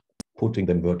hexagons, putting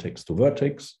them vertex to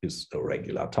vertex is a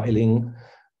regular tiling.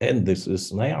 And this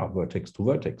is, vertex to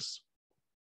vertex.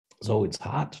 So it's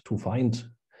hard to find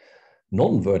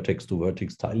non-vertex to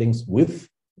vertex tilings with,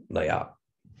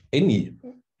 any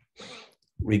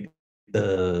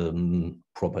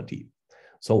property.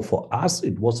 So for us,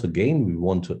 it was again, we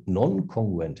wanted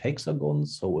non-congruent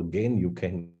hexagons. So again, you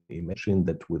can imagine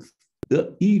that with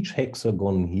each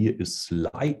hexagon here is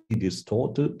slightly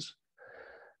distorted,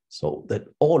 so that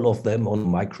all of them on a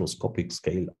microscopic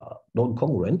scale are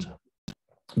non-congruent.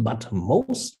 But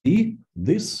mostly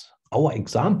this, our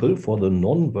example for the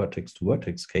non-vertex to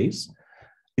vertex case,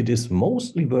 it is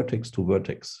mostly vertex to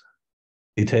vertex.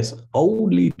 It has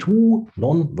only 2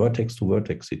 non-vertex to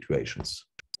vertex situations,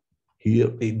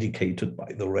 here indicated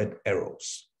by the red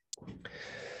arrows.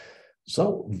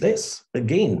 So this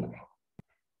again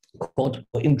caught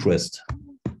our interest.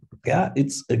 Yeah,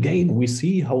 it's again, we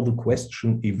see how the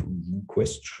questions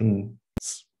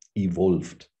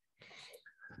evolved.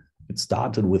 It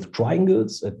started with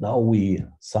triangles, and now we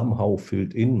somehow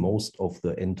filled in most of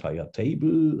the entire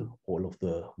table, all of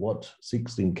the,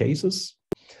 16 cases.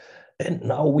 And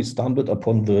now we stumbled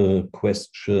upon the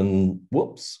question,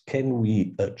 can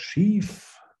we achieve,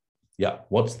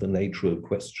 what's the natural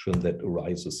question that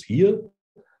arises here?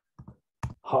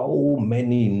 How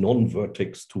many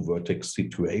non-vertex to vertex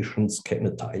situations can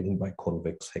a tiling by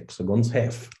convex hexagons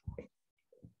have?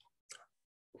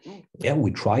 Yeah,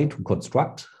 we try to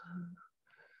construct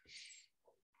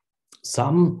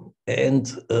some, and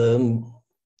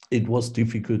it was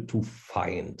difficult to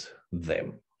find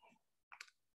them.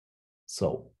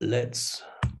 So let's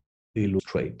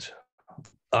illustrate.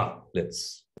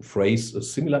 Let's phrase a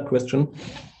similar question.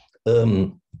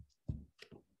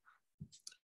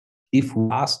 If we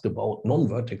asked about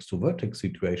non-vertex to vertex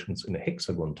situations in a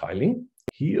hexagon tiling,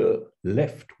 here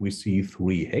left we see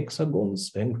 3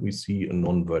 hexagons and we see a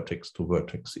non-vertex to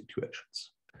vertex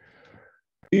situations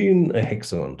in a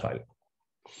hexagon tiling.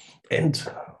 And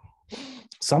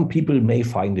some people may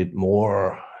find it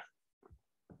more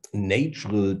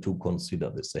natural to consider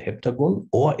this a heptagon,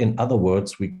 or in other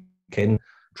words, we can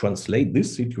translate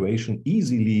this situation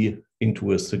easily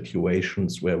into a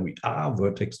situations where we are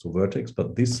vertex to vertex,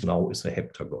 but this now is a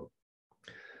heptagon.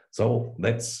 So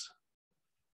that's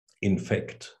in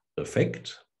fact a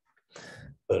fact.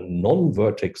 A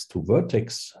non-vertex to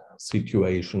vertex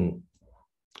situation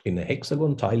in a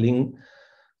hexagon tiling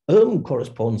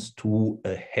corresponds to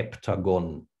a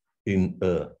heptagon in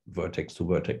a vertex to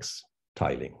vertex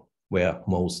tiling, where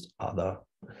most other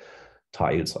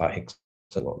tiles are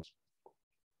hexagons.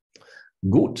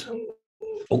 Good.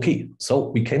 Okay, so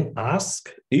we can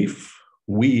ask, if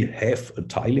we have a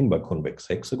tiling by convex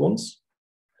hexagons,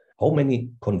 how many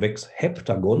convex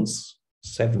heptagons,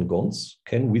 7 gons,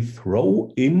 can we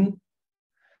throw in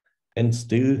and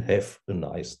still have a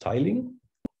nice tiling?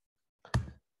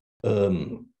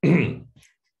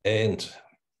 And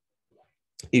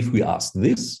if we ask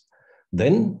this,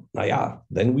 then,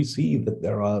 then we see that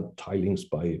there are tilings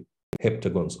by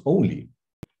heptagons only.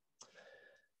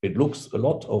 It looks a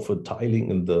lot of a tiling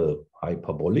in the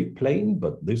hyperbolic plane,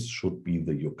 but this should be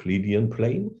the Euclidean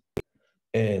plane.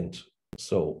 And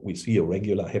so we see a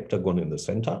regular heptagon in the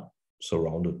center,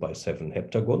 surrounded by 7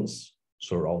 heptagons,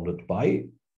 surrounded by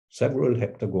several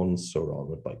heptagons,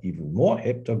 surrounded by even more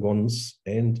heptagons.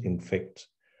 And in fact,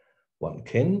 one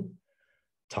can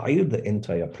tile the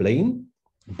entire plane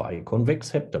by convex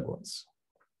heptagons.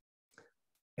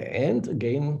 And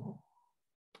again,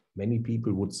 many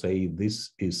people would say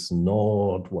this is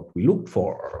not what we looked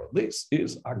for. This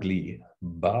is ugly.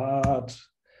 But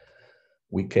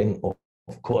we can,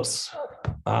 of course,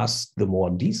 ask the more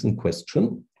decent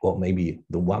question, or maybe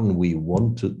the one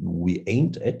we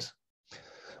aimed at.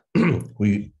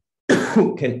 We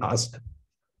can ask,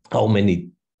 how many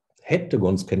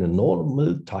heptagons can a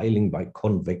normal tiling by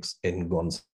convex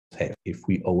n-gons have if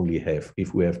we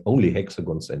have only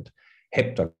hexagons and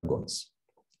heptagons?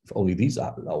 If only these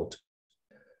are allowed,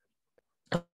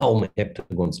 how many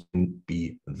heptagons can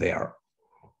be there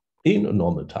in a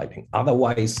normal tiling?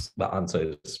 Otherwise, the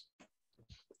answer is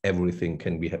everything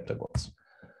can be heptagons.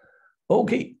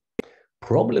 Okay,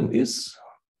 problem is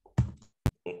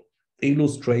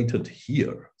illustrated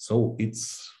here. So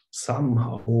it's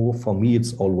somehow, for me,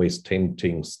 it's always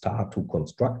tempting, start to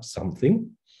construct something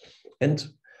and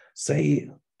say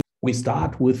we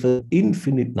start with an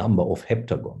infinite number of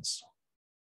heptagons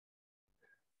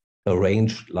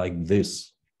arranged like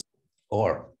this,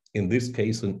 or in this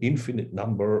case, an infinite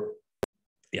number.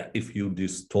 Yeah, if you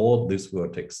distort this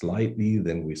vertex slightly,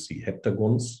 then we see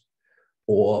heptagons,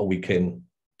 or we can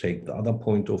take the other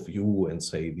point of view and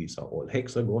say these are all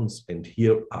hexagons, and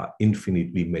here are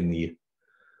infinitely many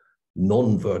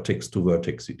non-vertex to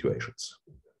vertex situations.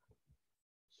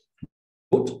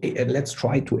 Good, and let's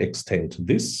try to extend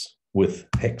this with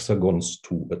hexagons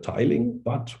to a tiling,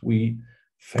 but we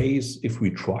face, if we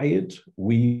try it,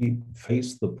 we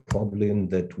face the problem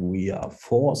that we are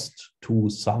forced to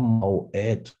somehow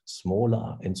add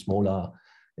smaller and smaller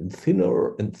and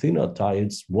thinner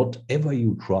tiles. Whatever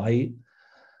you try,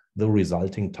 the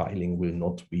resulting tiling will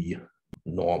not be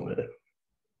normal.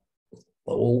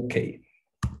 Okay.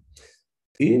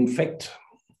 In fact,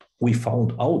 we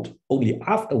found out only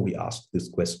after we asked this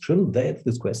question that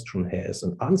this question has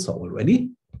an answer already.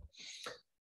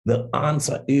 The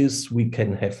answer is we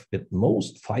can have at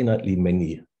most finitely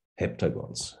many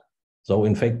heptagons. So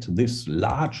in fact, this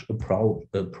large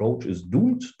approach is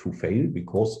doomed to fail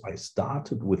because I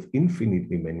started with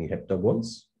infinitely many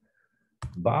heptagons,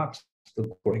 but the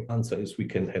correct answer is we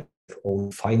can have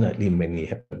only finitely many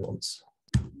heptagons.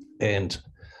 And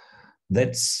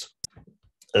that's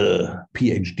a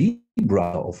PhD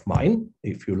brother of mine,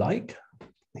 if you like.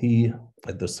 He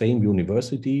at the same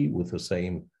university with the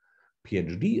same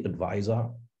PhD advisor.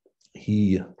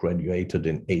 He graduated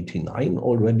in '89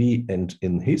 already, and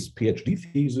in his PhD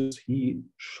thesis, he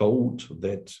showed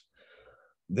that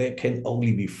there can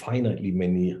only be finitely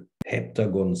many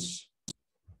heptagons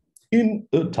in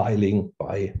a tiling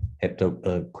by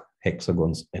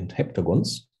hexagons and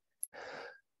heptagons.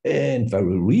 And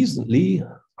very recently,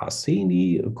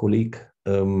 Arseni, a colleague,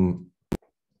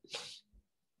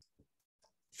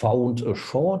 found a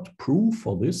short proof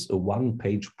for this, a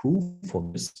one-page proof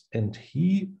for this, and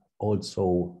he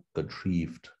also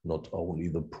achieved not only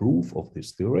the proof of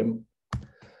this theorem,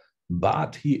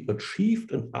 but he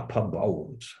achieved an upper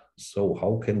bound. So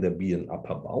how can there be an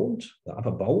upper bound? The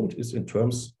upper bound is in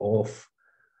terms of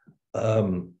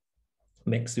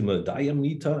maximal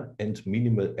diameter and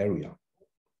minimal area.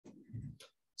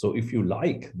 So if you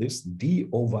like, this d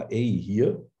over a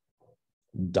here,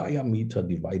 diameter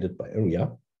divided by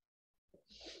area,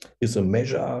 is a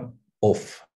measure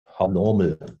of how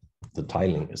normal the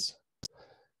tiling is.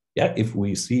 Yeah, if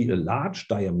we see a large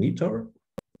diameter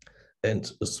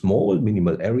and a small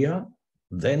minimal area,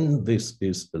 then this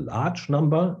is a large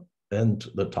number and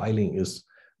the tiling is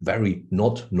very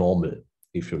not normal,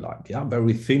 if you like. Yeah,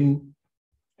 very thin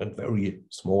and very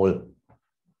small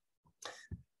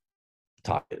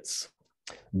tiles.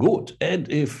 Good. And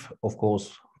if, of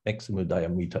course, maximal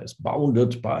diameter is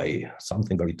bounded by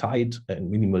something very tight and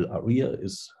minimal area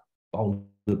is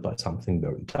bounded by something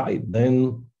very tight,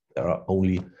 then there are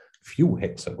only few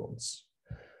hexagons.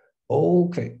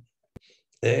 Okay,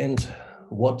 and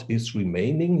what is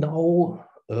remaining now?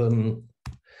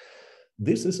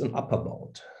 This is an upper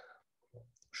bound.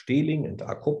 Tilings and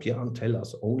Akopian tell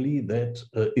us only that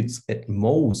it's at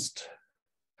most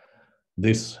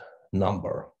this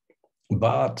number,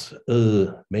 but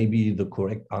maybe the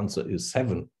correct answer is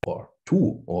 7 or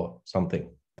 2 or something.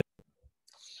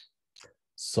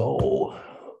 So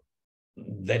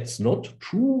that's not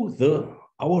true.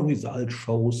 Our result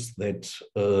shows that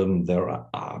there are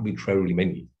arbitrarily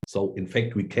many. So in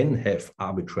fact, we can have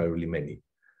arbitrarily many.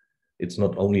 It's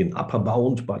not only an upper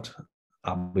bound, but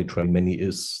arbitrarily many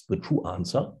is the true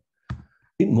answer.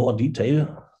 In more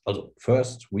detail,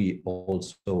 first, we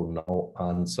also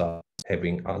now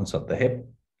having answered the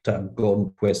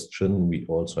heptagon question, we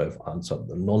also have answered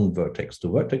the non-vertex to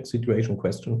vertex situation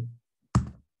question.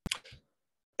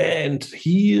 And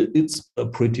here it's a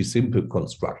pretty simple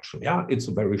construction. Yeah, it's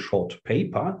a very short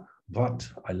paper, but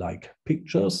I like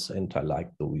pictures and I like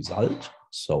the result.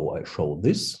 So I show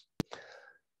this.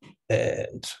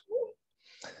 And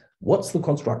what's the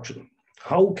construction?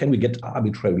 How can we get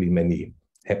arbitrarily many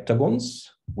heptagons?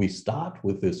 We start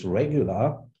with this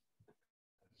regular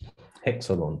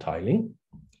hexagon tiling,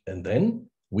 and then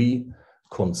we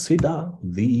consider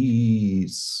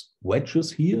these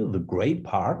wedges here, the gray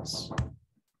parts,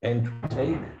 and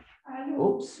take,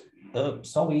 oops,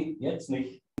 sorry, jetzt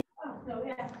nicht.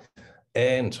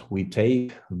 And we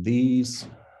take these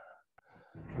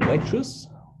wedges,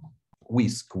 we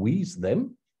squeeze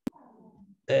them,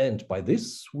 and by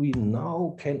this, we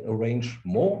now can arrange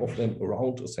more of them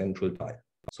around a central tile.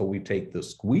 So we take the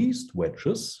squeezed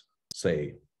wedges,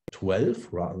 say 12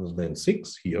 rather than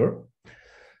 6 here,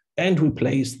 and we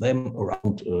place them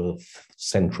around a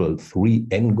central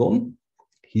 3-n-gon,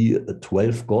 here a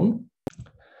 12-gon.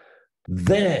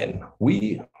 Then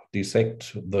we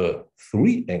dissect the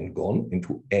 3-n-gon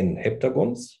into n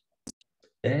heptagons,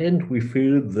 and we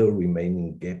fill the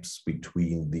remaining gaps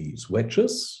between these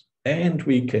wedges. And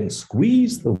we can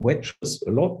squeeze the wedges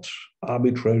a lot,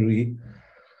 arbitrarily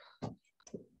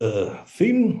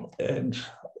thin, and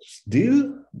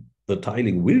still the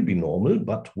tiling will be normal,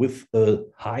 but with a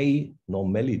high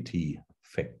normality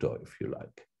factor, if you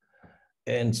like.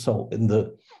 And so in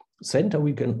the center,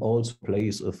 we can also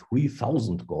place a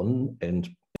 3000-gon and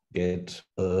get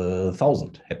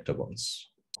 1000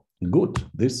 heptagons. Good,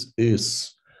 this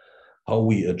is how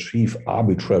we achieve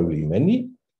arbitrarily many.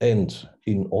 And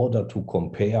in order to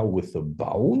compare with the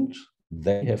bound,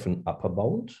 they have an upper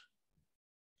bound,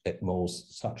 at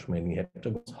most such many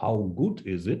heptagons. How good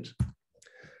is it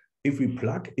if we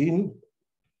plug in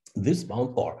this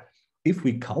bound, or if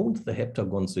we count the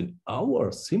heptagons in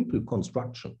our simple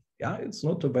construction? Yeah, it's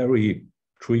not a very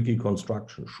tricky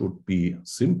construction, should be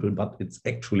simple, but it's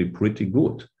actually pretty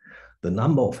good. The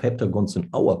number of heptagons in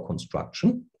our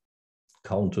construction,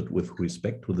 counted with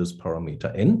respect to this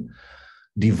parameter n,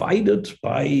 divided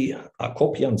by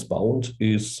Akopian's bound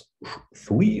is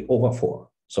 3/4.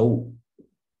 So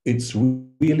it's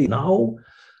really now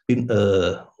in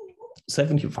a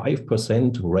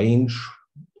 75% range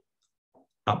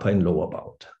upper and lower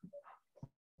bound.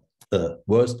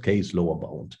 Worst case lower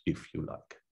bound, if you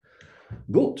like.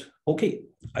 Good. Okay.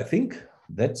 I think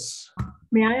that's...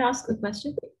 May I ask a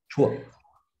question? Sure.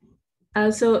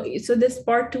 So this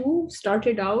part 2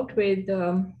 started out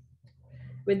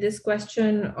with this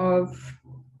question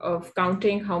of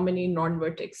counting how many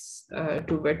non-vertex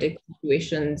to vertex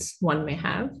situations one may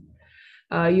have.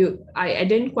 I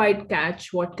didn't quite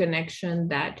catch what connection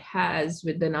that has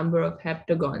with the number of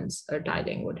heptagons a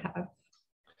tiling would have.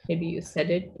 Maybe you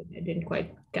said it, but I didn't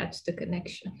quite catch the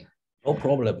connection. No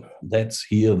problem. That's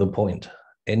here the point.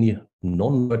 Any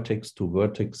non-vertex to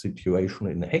vertex situation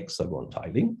in a hexagon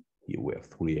tiling, here we have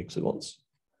 3 hexagons,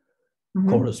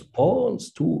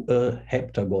 corresponds to a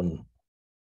heptagon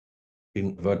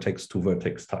in vertex to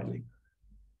vertex tiling.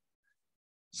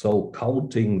 So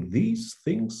counting these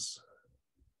things,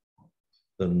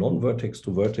 the non-vertex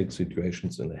to vertex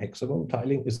situations in a hexagon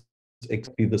tiling is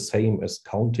exactly the same as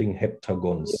counting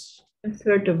heptagons.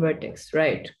 Third to vertex,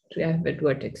 right? To have it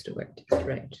vertex to vertex,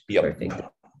 right? Yep. Perfect.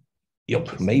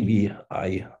 Yep. Maybe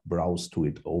I browsed to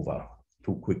it over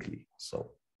too quickly.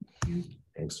 So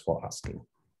thanks for asking.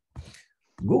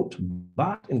 Good.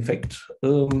 But in fact,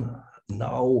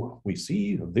 now we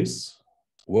see this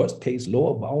worst case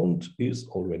lower bound is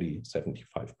already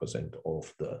 75%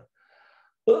 of the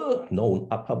known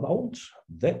upper bound.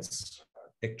 That's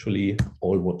actually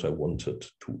all what I wanted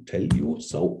to tell you.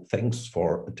 So thanks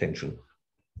for attention.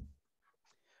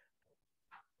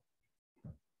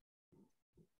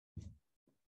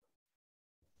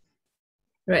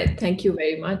 Right. Thank you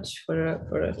very much for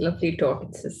a lovely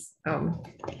talk.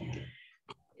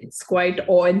 It's quite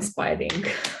awe-inspiring.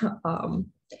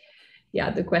 Yeah,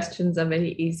 the questions are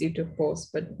very easy to pose,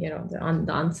 but the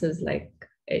answers, like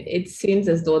it seems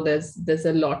as though there's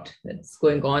a lot that's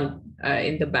going on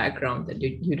in the background that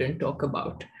you didn't talk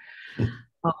about.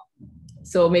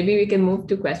 So maybe we can move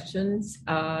to questions.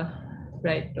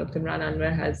 Right, Dr. Imran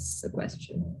Anwar has a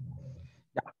question.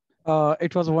 Yeah,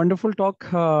 it was a wonderful talk,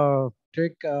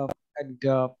 Dirk, and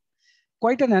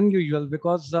quite an unusual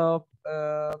because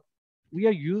we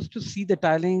are used to see the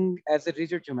tiling as a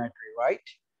rigid geometry, right?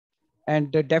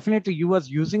 And definitely you was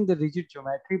using the rigid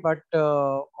geometry, but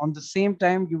on the same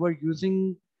time, you were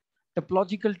using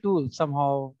topological tools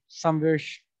somehow, somewhere,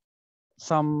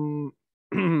 some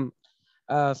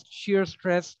shear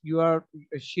stress, you are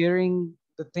sharing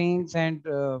the things, and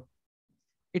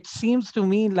it seems to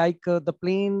me like the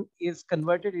plane is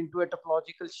converted into a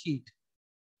topological sheet,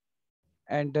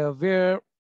 and where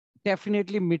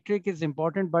definitely metric is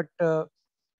important, but the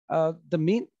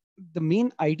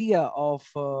main idea of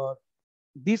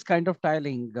this kind of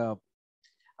tiling,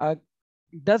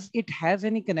 does it has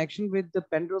any connection with the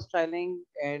Penrose tiling?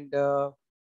 And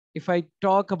if I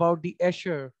talk about the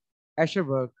Escher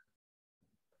work,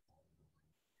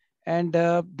 and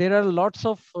there are lots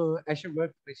of Escher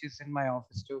work which is in my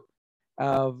office too,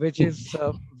 which is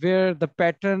where the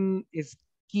pattern is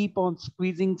keep on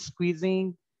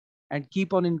squeezing and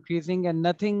keep on increasing, and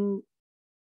nothing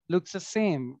looks the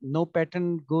same. No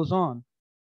pattern goes on.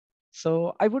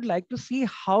 So I would like to see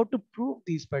how to prove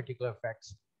these particular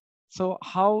facts. So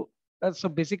how? So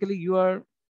basically, you are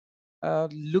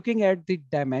looking at the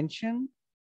dimension,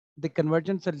 the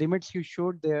convergence, the limits you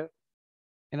showed there,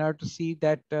 in order to see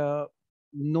that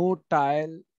no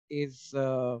tile is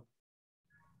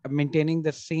maintaining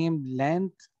the same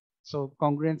length. So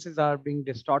congruences are being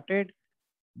distorted,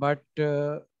 but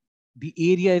the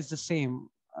area is the same.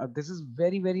 This is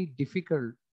very, very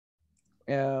difficult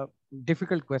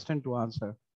question to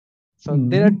answer. So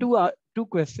there are two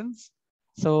questions.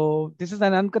 So this is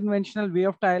an unconventional way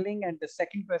of tiling, and the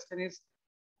second question is,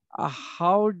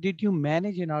 how did you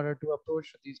manage in order to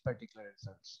approach these particular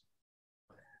results?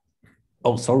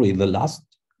 Oh, sorry, the last.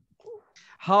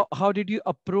 How did you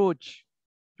approach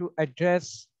to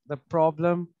address the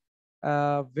problem,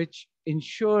 which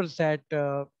ensures that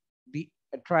the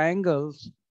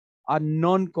triangles are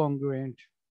non-congruent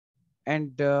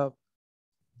and the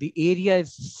area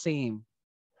is the same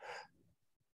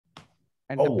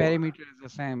and the parameter is the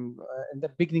same in the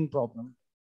beginning problem?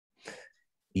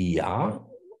 Yeah,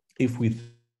 if we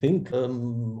think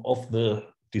of the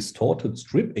distorted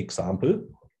strip example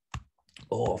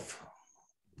of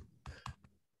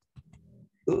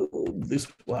this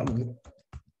one,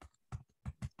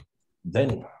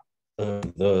 then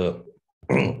the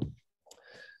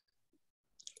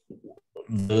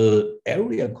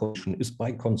area condition is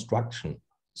by construction.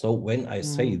 So when I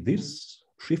say this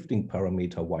shifting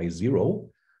parameter y0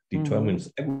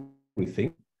 determines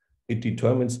everything, it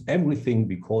determines everything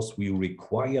because we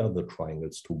require the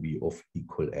triangles to be of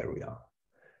equal area.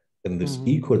 And this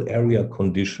equal area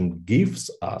condition gives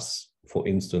us, for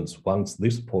instance, once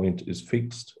this point is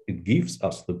fixed, it gives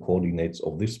us the coordinates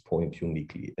of this point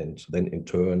uniquely, and then in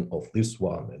turn of this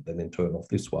one, and then in turn of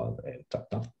this one,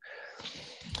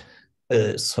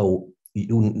 and so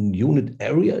unit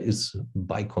area is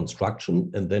by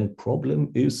construction, and then problem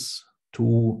is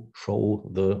to show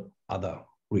the other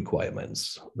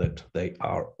requirements, that they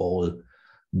are all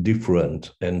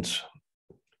different. And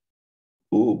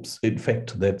oops, in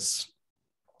fact, that's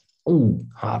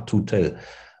hard to tell.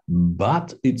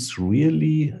 But it's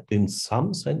really, in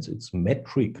some sense, it's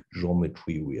metric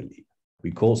geometry, really,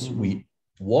 because we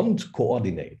want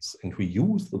coordinates and we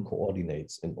use the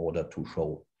coordinates in order to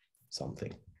show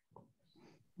something.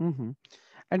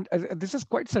 And this is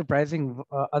quite surprising.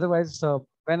 Otherwise,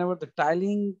 whenever the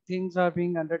tiling things are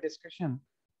being under discussion,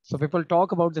 so people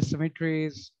talk about the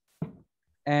symmetries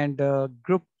and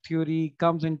group theory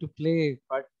comes into play,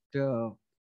 but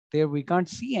there we can't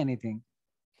see anything.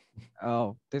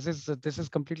 This is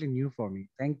completely new for me.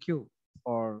 Thank you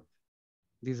for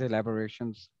these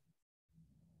elaborations.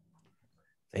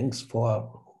 Thanks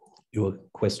for your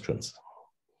questions.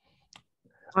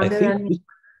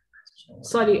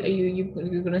 Sorry,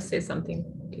 you're going to say something,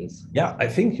 please? Yeah, I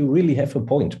think you really have a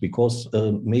point, because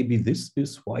maybe this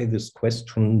is why this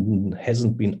question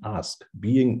hasn't been asked.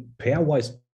 Being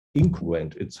pairwise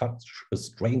incongruent, it's such a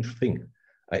strange thing.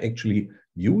 I actually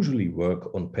usually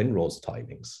work on Penrose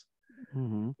tilings,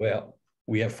 where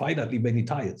we have finitely many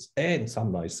tiles and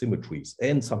some nice symmetries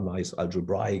and some nice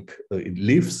algebraic, it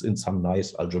lives in some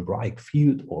nice algebraic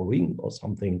field or ring or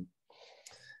something.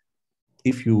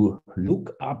 If you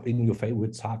look up in your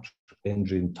favorite search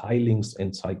engine, Tilings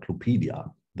Encyclopedia,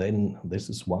 then this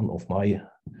is one of my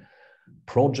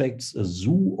projects, a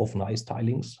zoo of nice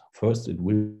tilings. First, it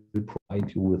will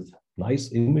provide you with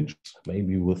nice images,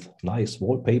 maybe with nice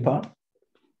wallpaper.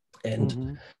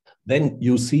 And then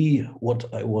you see what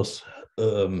I was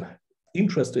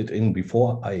interested in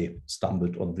before I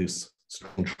stumbled on this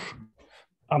strange,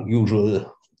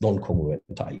 unusual, non-congruent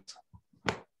tilings.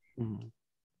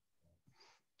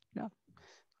 Yeah,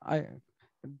 I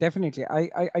definitely.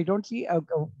 I don't see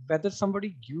whether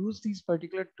somebody used these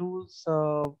particular tools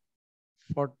for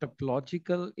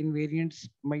topological invariance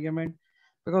measurement,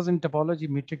 because in topology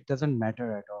metric doesn't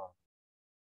matter at all.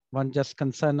 One just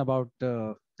concerned about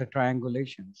the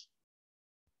triangulations.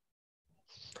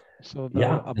 So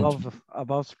the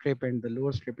above strip and the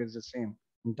lower strip is the same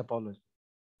in topology.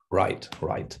 Right,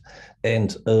 right.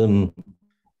 And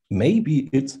maybe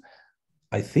it's,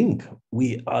 I think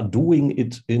we are doing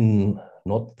it in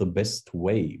not the best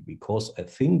way, because I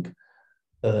think,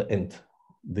 and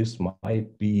this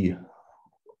might be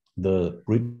the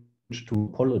bridge to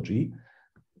topology,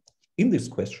 in these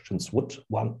questions, what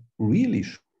one really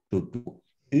should do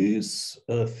is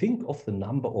think of the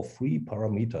number of free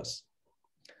parameters.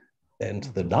 And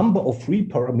the number of free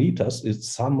parameters is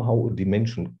somehow a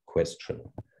dimension question.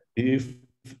 If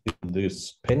in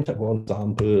this pentagon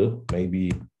example,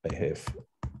 maybe I have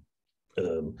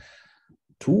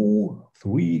 2,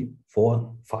 3,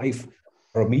 4, 5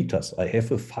 parameters. I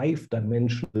have a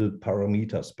 5-dimensional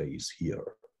parameter space here,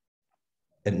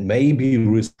 and maybe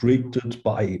restricted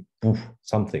by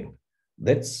something.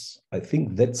 I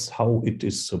think that's how it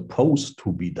is supposed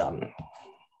to be done.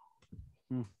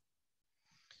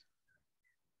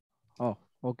 Oh,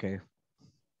 okay.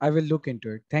 I will look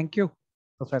into it. Thank you,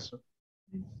 Professor.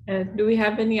 Do we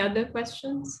have any other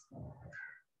questions?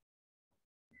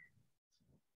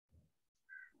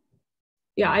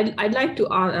 Yeah, I'd like to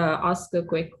ask a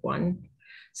quick one.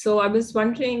 So I was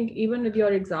wondering, even with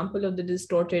your example of the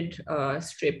distorted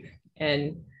strip,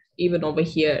 and even over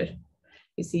here,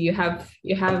 you see you have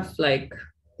like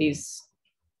these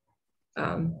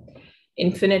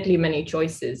infinitely many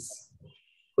choices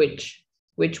which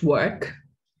work.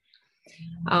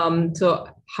 So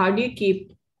how do you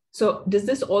keep? So does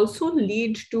this also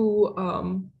lead to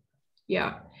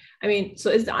yeah? I mean, so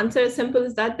is the answer as simple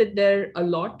as that there are a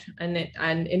lot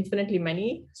and infinitely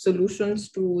many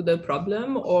solutions to the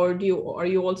problem, or are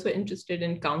you also interested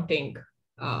in counting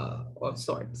of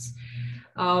sorts?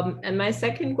 And my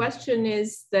second question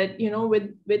is that,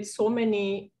 with so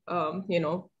many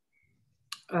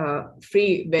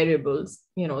free variables,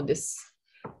 this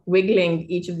wiggling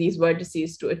each of these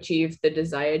vertices to achieve the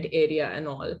desired area and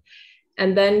all,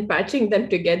 and then patching them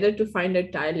together to find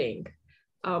a tiling.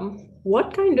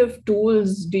 What kind of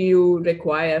tools do you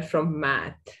require from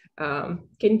math?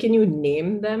 Can you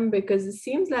name them? Because it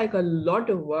seems like a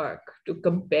lot of work to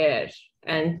compare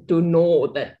and to know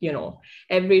that,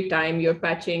 every time you're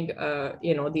patching,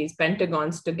 these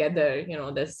pentagons together,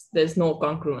 there's no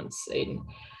congruence. I mean,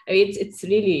 it's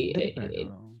really,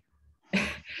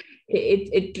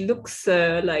 it looks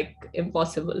like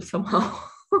impossible somehow.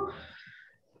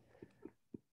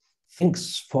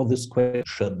 Thanks for this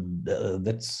question.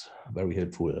 That's very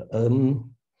helpful.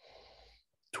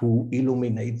 To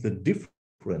illuminate the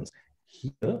difference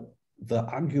here, the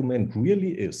argument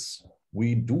really is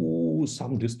we do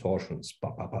some distortions,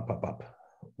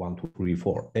 1, 2, 3,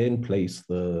 4, and place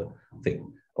the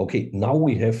thing. Okay, now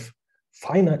we have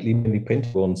finitely many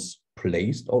pentagons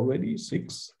placed already,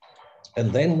 6.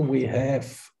 And then we have,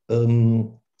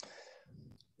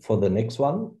 for the next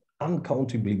one,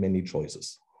 uncountably many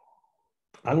choices.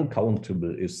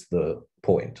 Uncountable is the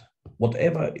point.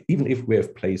 Whatever, even if we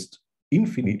have placed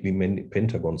infinitely many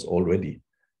pentagons already,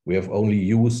 we have only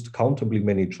used countably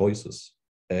many choices.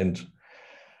 And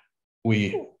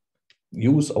we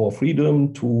use our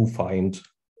freedom to find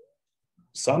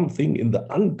something in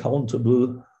the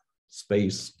uncountable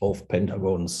space of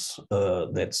pentagons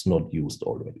that's not used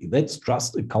already. That's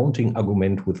just a counting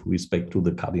argument with respect to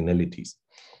the cardinalities.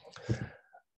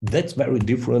 That's very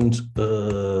different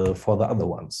for the other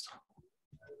ones.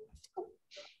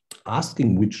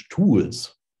 Asking which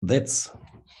tools, that's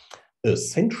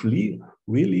essentially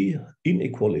really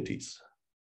inequalities.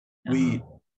 We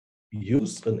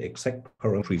use an exact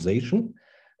parameterization,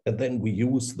 and then we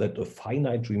use that a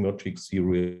finite geometric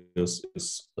series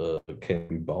can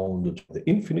be bounded to the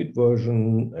infinite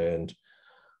version and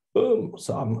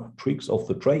some tricks of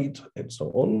the trade and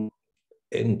so on.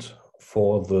 And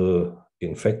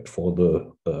in fact, for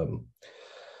the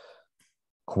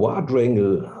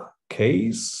quadrangle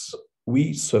case,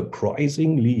 we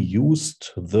surprisingly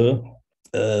used the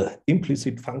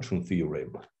implicit function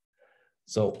theorem.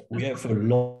 So we have a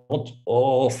lot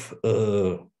of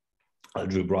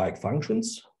algebraic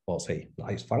functions, or say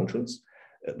nice functions.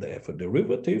 They have a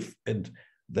derivative and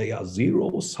they are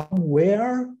zero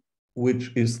somewhere,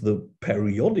 which is the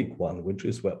periodic one, which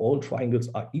is where all triangles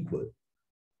are equal.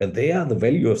 And there the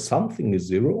value of something is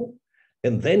zero.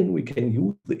 And then we can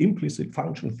use the implicit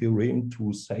function theorem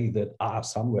to say that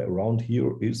somewhere around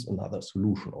here is another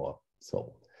solution or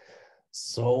so.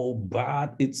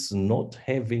 But it's not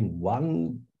having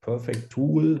one perfect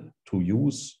tool to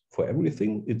use for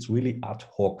everything. It's really ad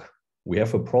hoc. We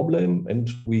have a problem and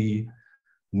we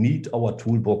need our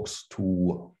toolbox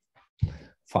to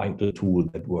find a tool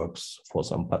that works for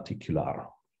some particular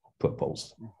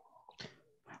purpose.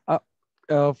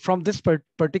 From this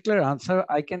particular answer,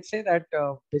 I can say that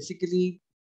basically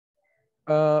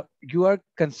you are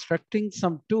constructing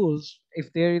some tools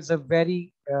if there is a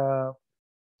very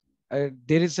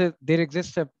there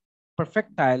exists a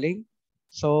perfect tiling.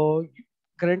 So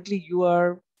currently you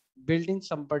are building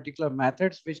some particular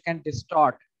methods which can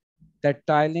distort that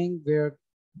tiling where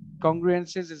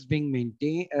congruences is being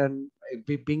maintained and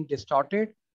being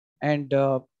distorted. And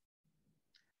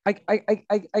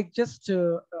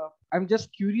I'm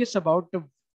just curious about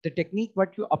the technique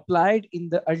what you applied in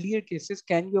the earlier cases.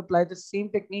 Can you apply the same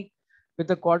technique with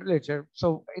the quadrilateral?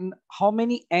 So in how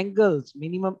many angles,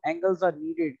 minimum angles are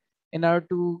needed in order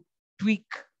to tweak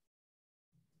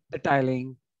the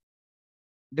tiling,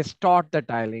 distort the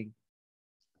tiling?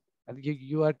 And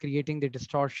you are creating the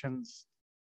distortions.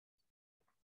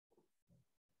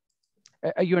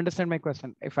 You understand my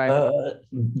question? If I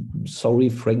sorry,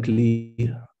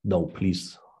 frankly, no,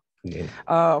 please. Again.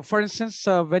 For instance,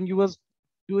 when you was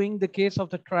doing the case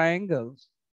of the triangles,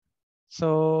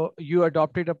 so you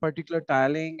adopted a particular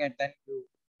tiling and then you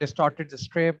distorted the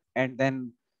strip and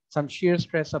then some shear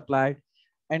stress applied.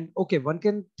 And okay, one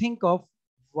can think of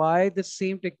why the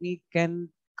same technique can't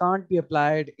be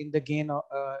applied in the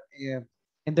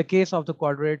in the case of the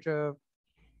quadrature,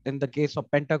 in the case of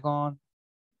pentagon.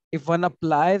 If one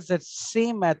applies that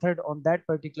same method on that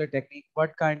particular technique,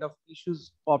 what kind of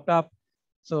issues popped up?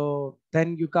 So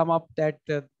then you come up that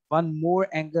one more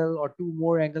angle or two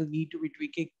more angle need to be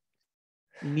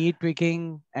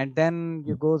tweaking, and then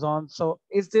you goes on. So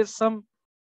is there some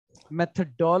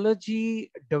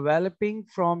methodology developing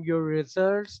from your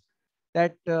results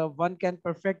that one can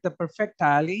perfect the perfect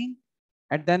tiling,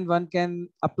 and then one can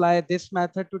apply this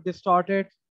method to distort it,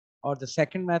 or the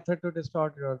second method to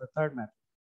distort it, or the third method?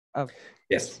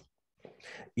 Yes,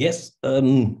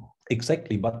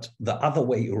 exactly, but the other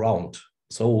way around.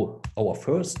 So our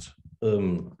first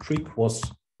trick was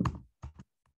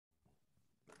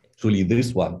actually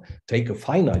this one: take a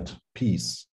finite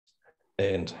piece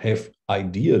and have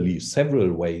ideally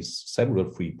several ways,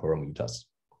 several free parameters,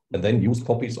 and then use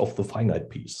copies of the finite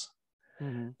piece.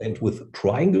 Mm-hmm. And with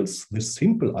triangles, this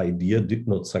simple idea did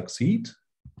not succeed.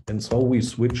 And so we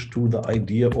switched to the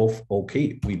idea of,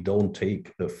 okay, we don't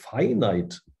take a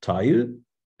finite tile,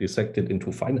 dissect it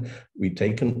into finite, we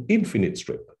take an infinite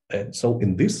strip. And so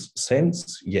in this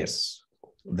sense, yes,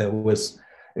 there was,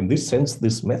 in this sense,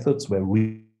 these methods were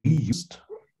reused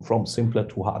from simpler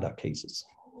to harder cases.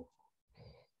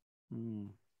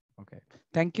 Okay,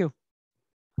 thank you.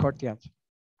 Got the answer.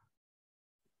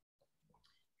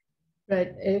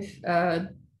 Right,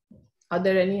 are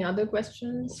there any other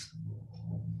questions?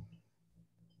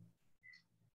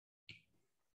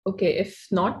 Okay, if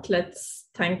not, let's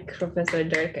thank Professor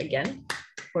Dirk again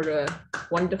for a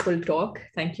wonderful talk.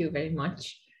 Thank you very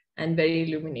much and very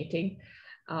illuminating.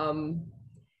 Dr.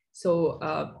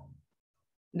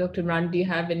 Imran, do you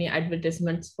have any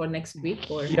advertisements for next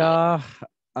week? Or? Yeah,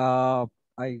 I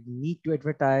need to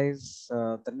advertise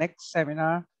the next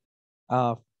seminar.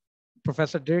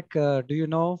 Professor Dirk, do you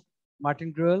know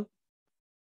Martin Gruel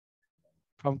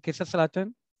from Kisa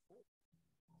Salatan?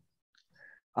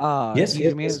 Yes, he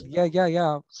remains.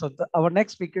 Yeah. So our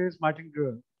next speaker is Martin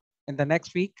Gruel in the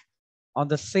next week on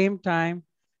the same time.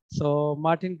 So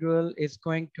Martin Gruel is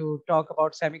going to talk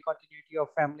about semi-continuity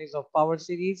of families of power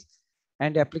series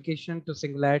and application to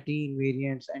singularity,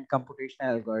 invariance, and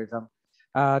computational algorithm.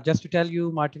 Just to tell you,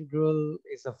 Martin Gruel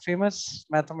is a famous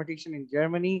mathematician in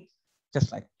Germany,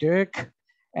 just like Dirk.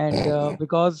 And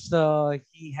because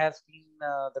he has been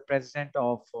the president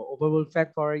of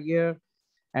Oberwolfach for a year,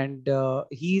 and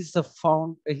he's the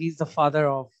father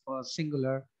of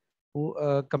Singular, who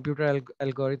computation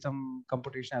algorithm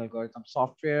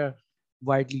software,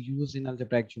 widely used in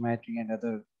algebraic geometry and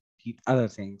other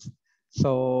things.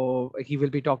 So he will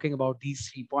be talking about these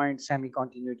 3 points: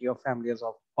 semi-continuity of families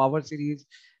of power series.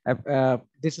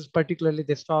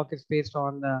 This talk is based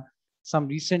on some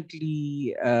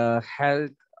recently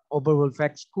held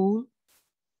Oberwolfach school,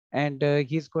 and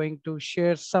he's going to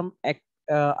share some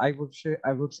I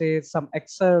would say some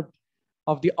excerpt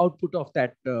of the output of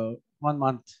that 1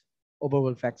 month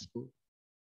Oberwolfach school.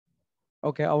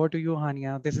 Okay, over to you,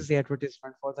 Hania. This is the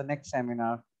advertisement for the next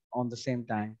seminar on the same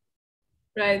time.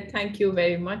 Right. Thank you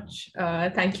very much.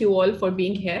 Thank you all for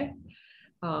being here.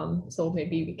 So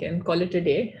maybe we can call it a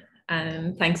day.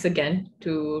 And thanks again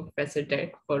to Professor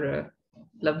Dirk for a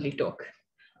lovely talk.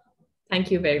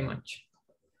 Thank you very much.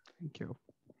 Thank you.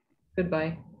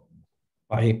 Goodbye.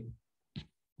 Bye.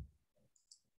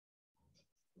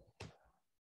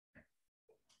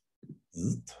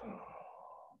 Zt.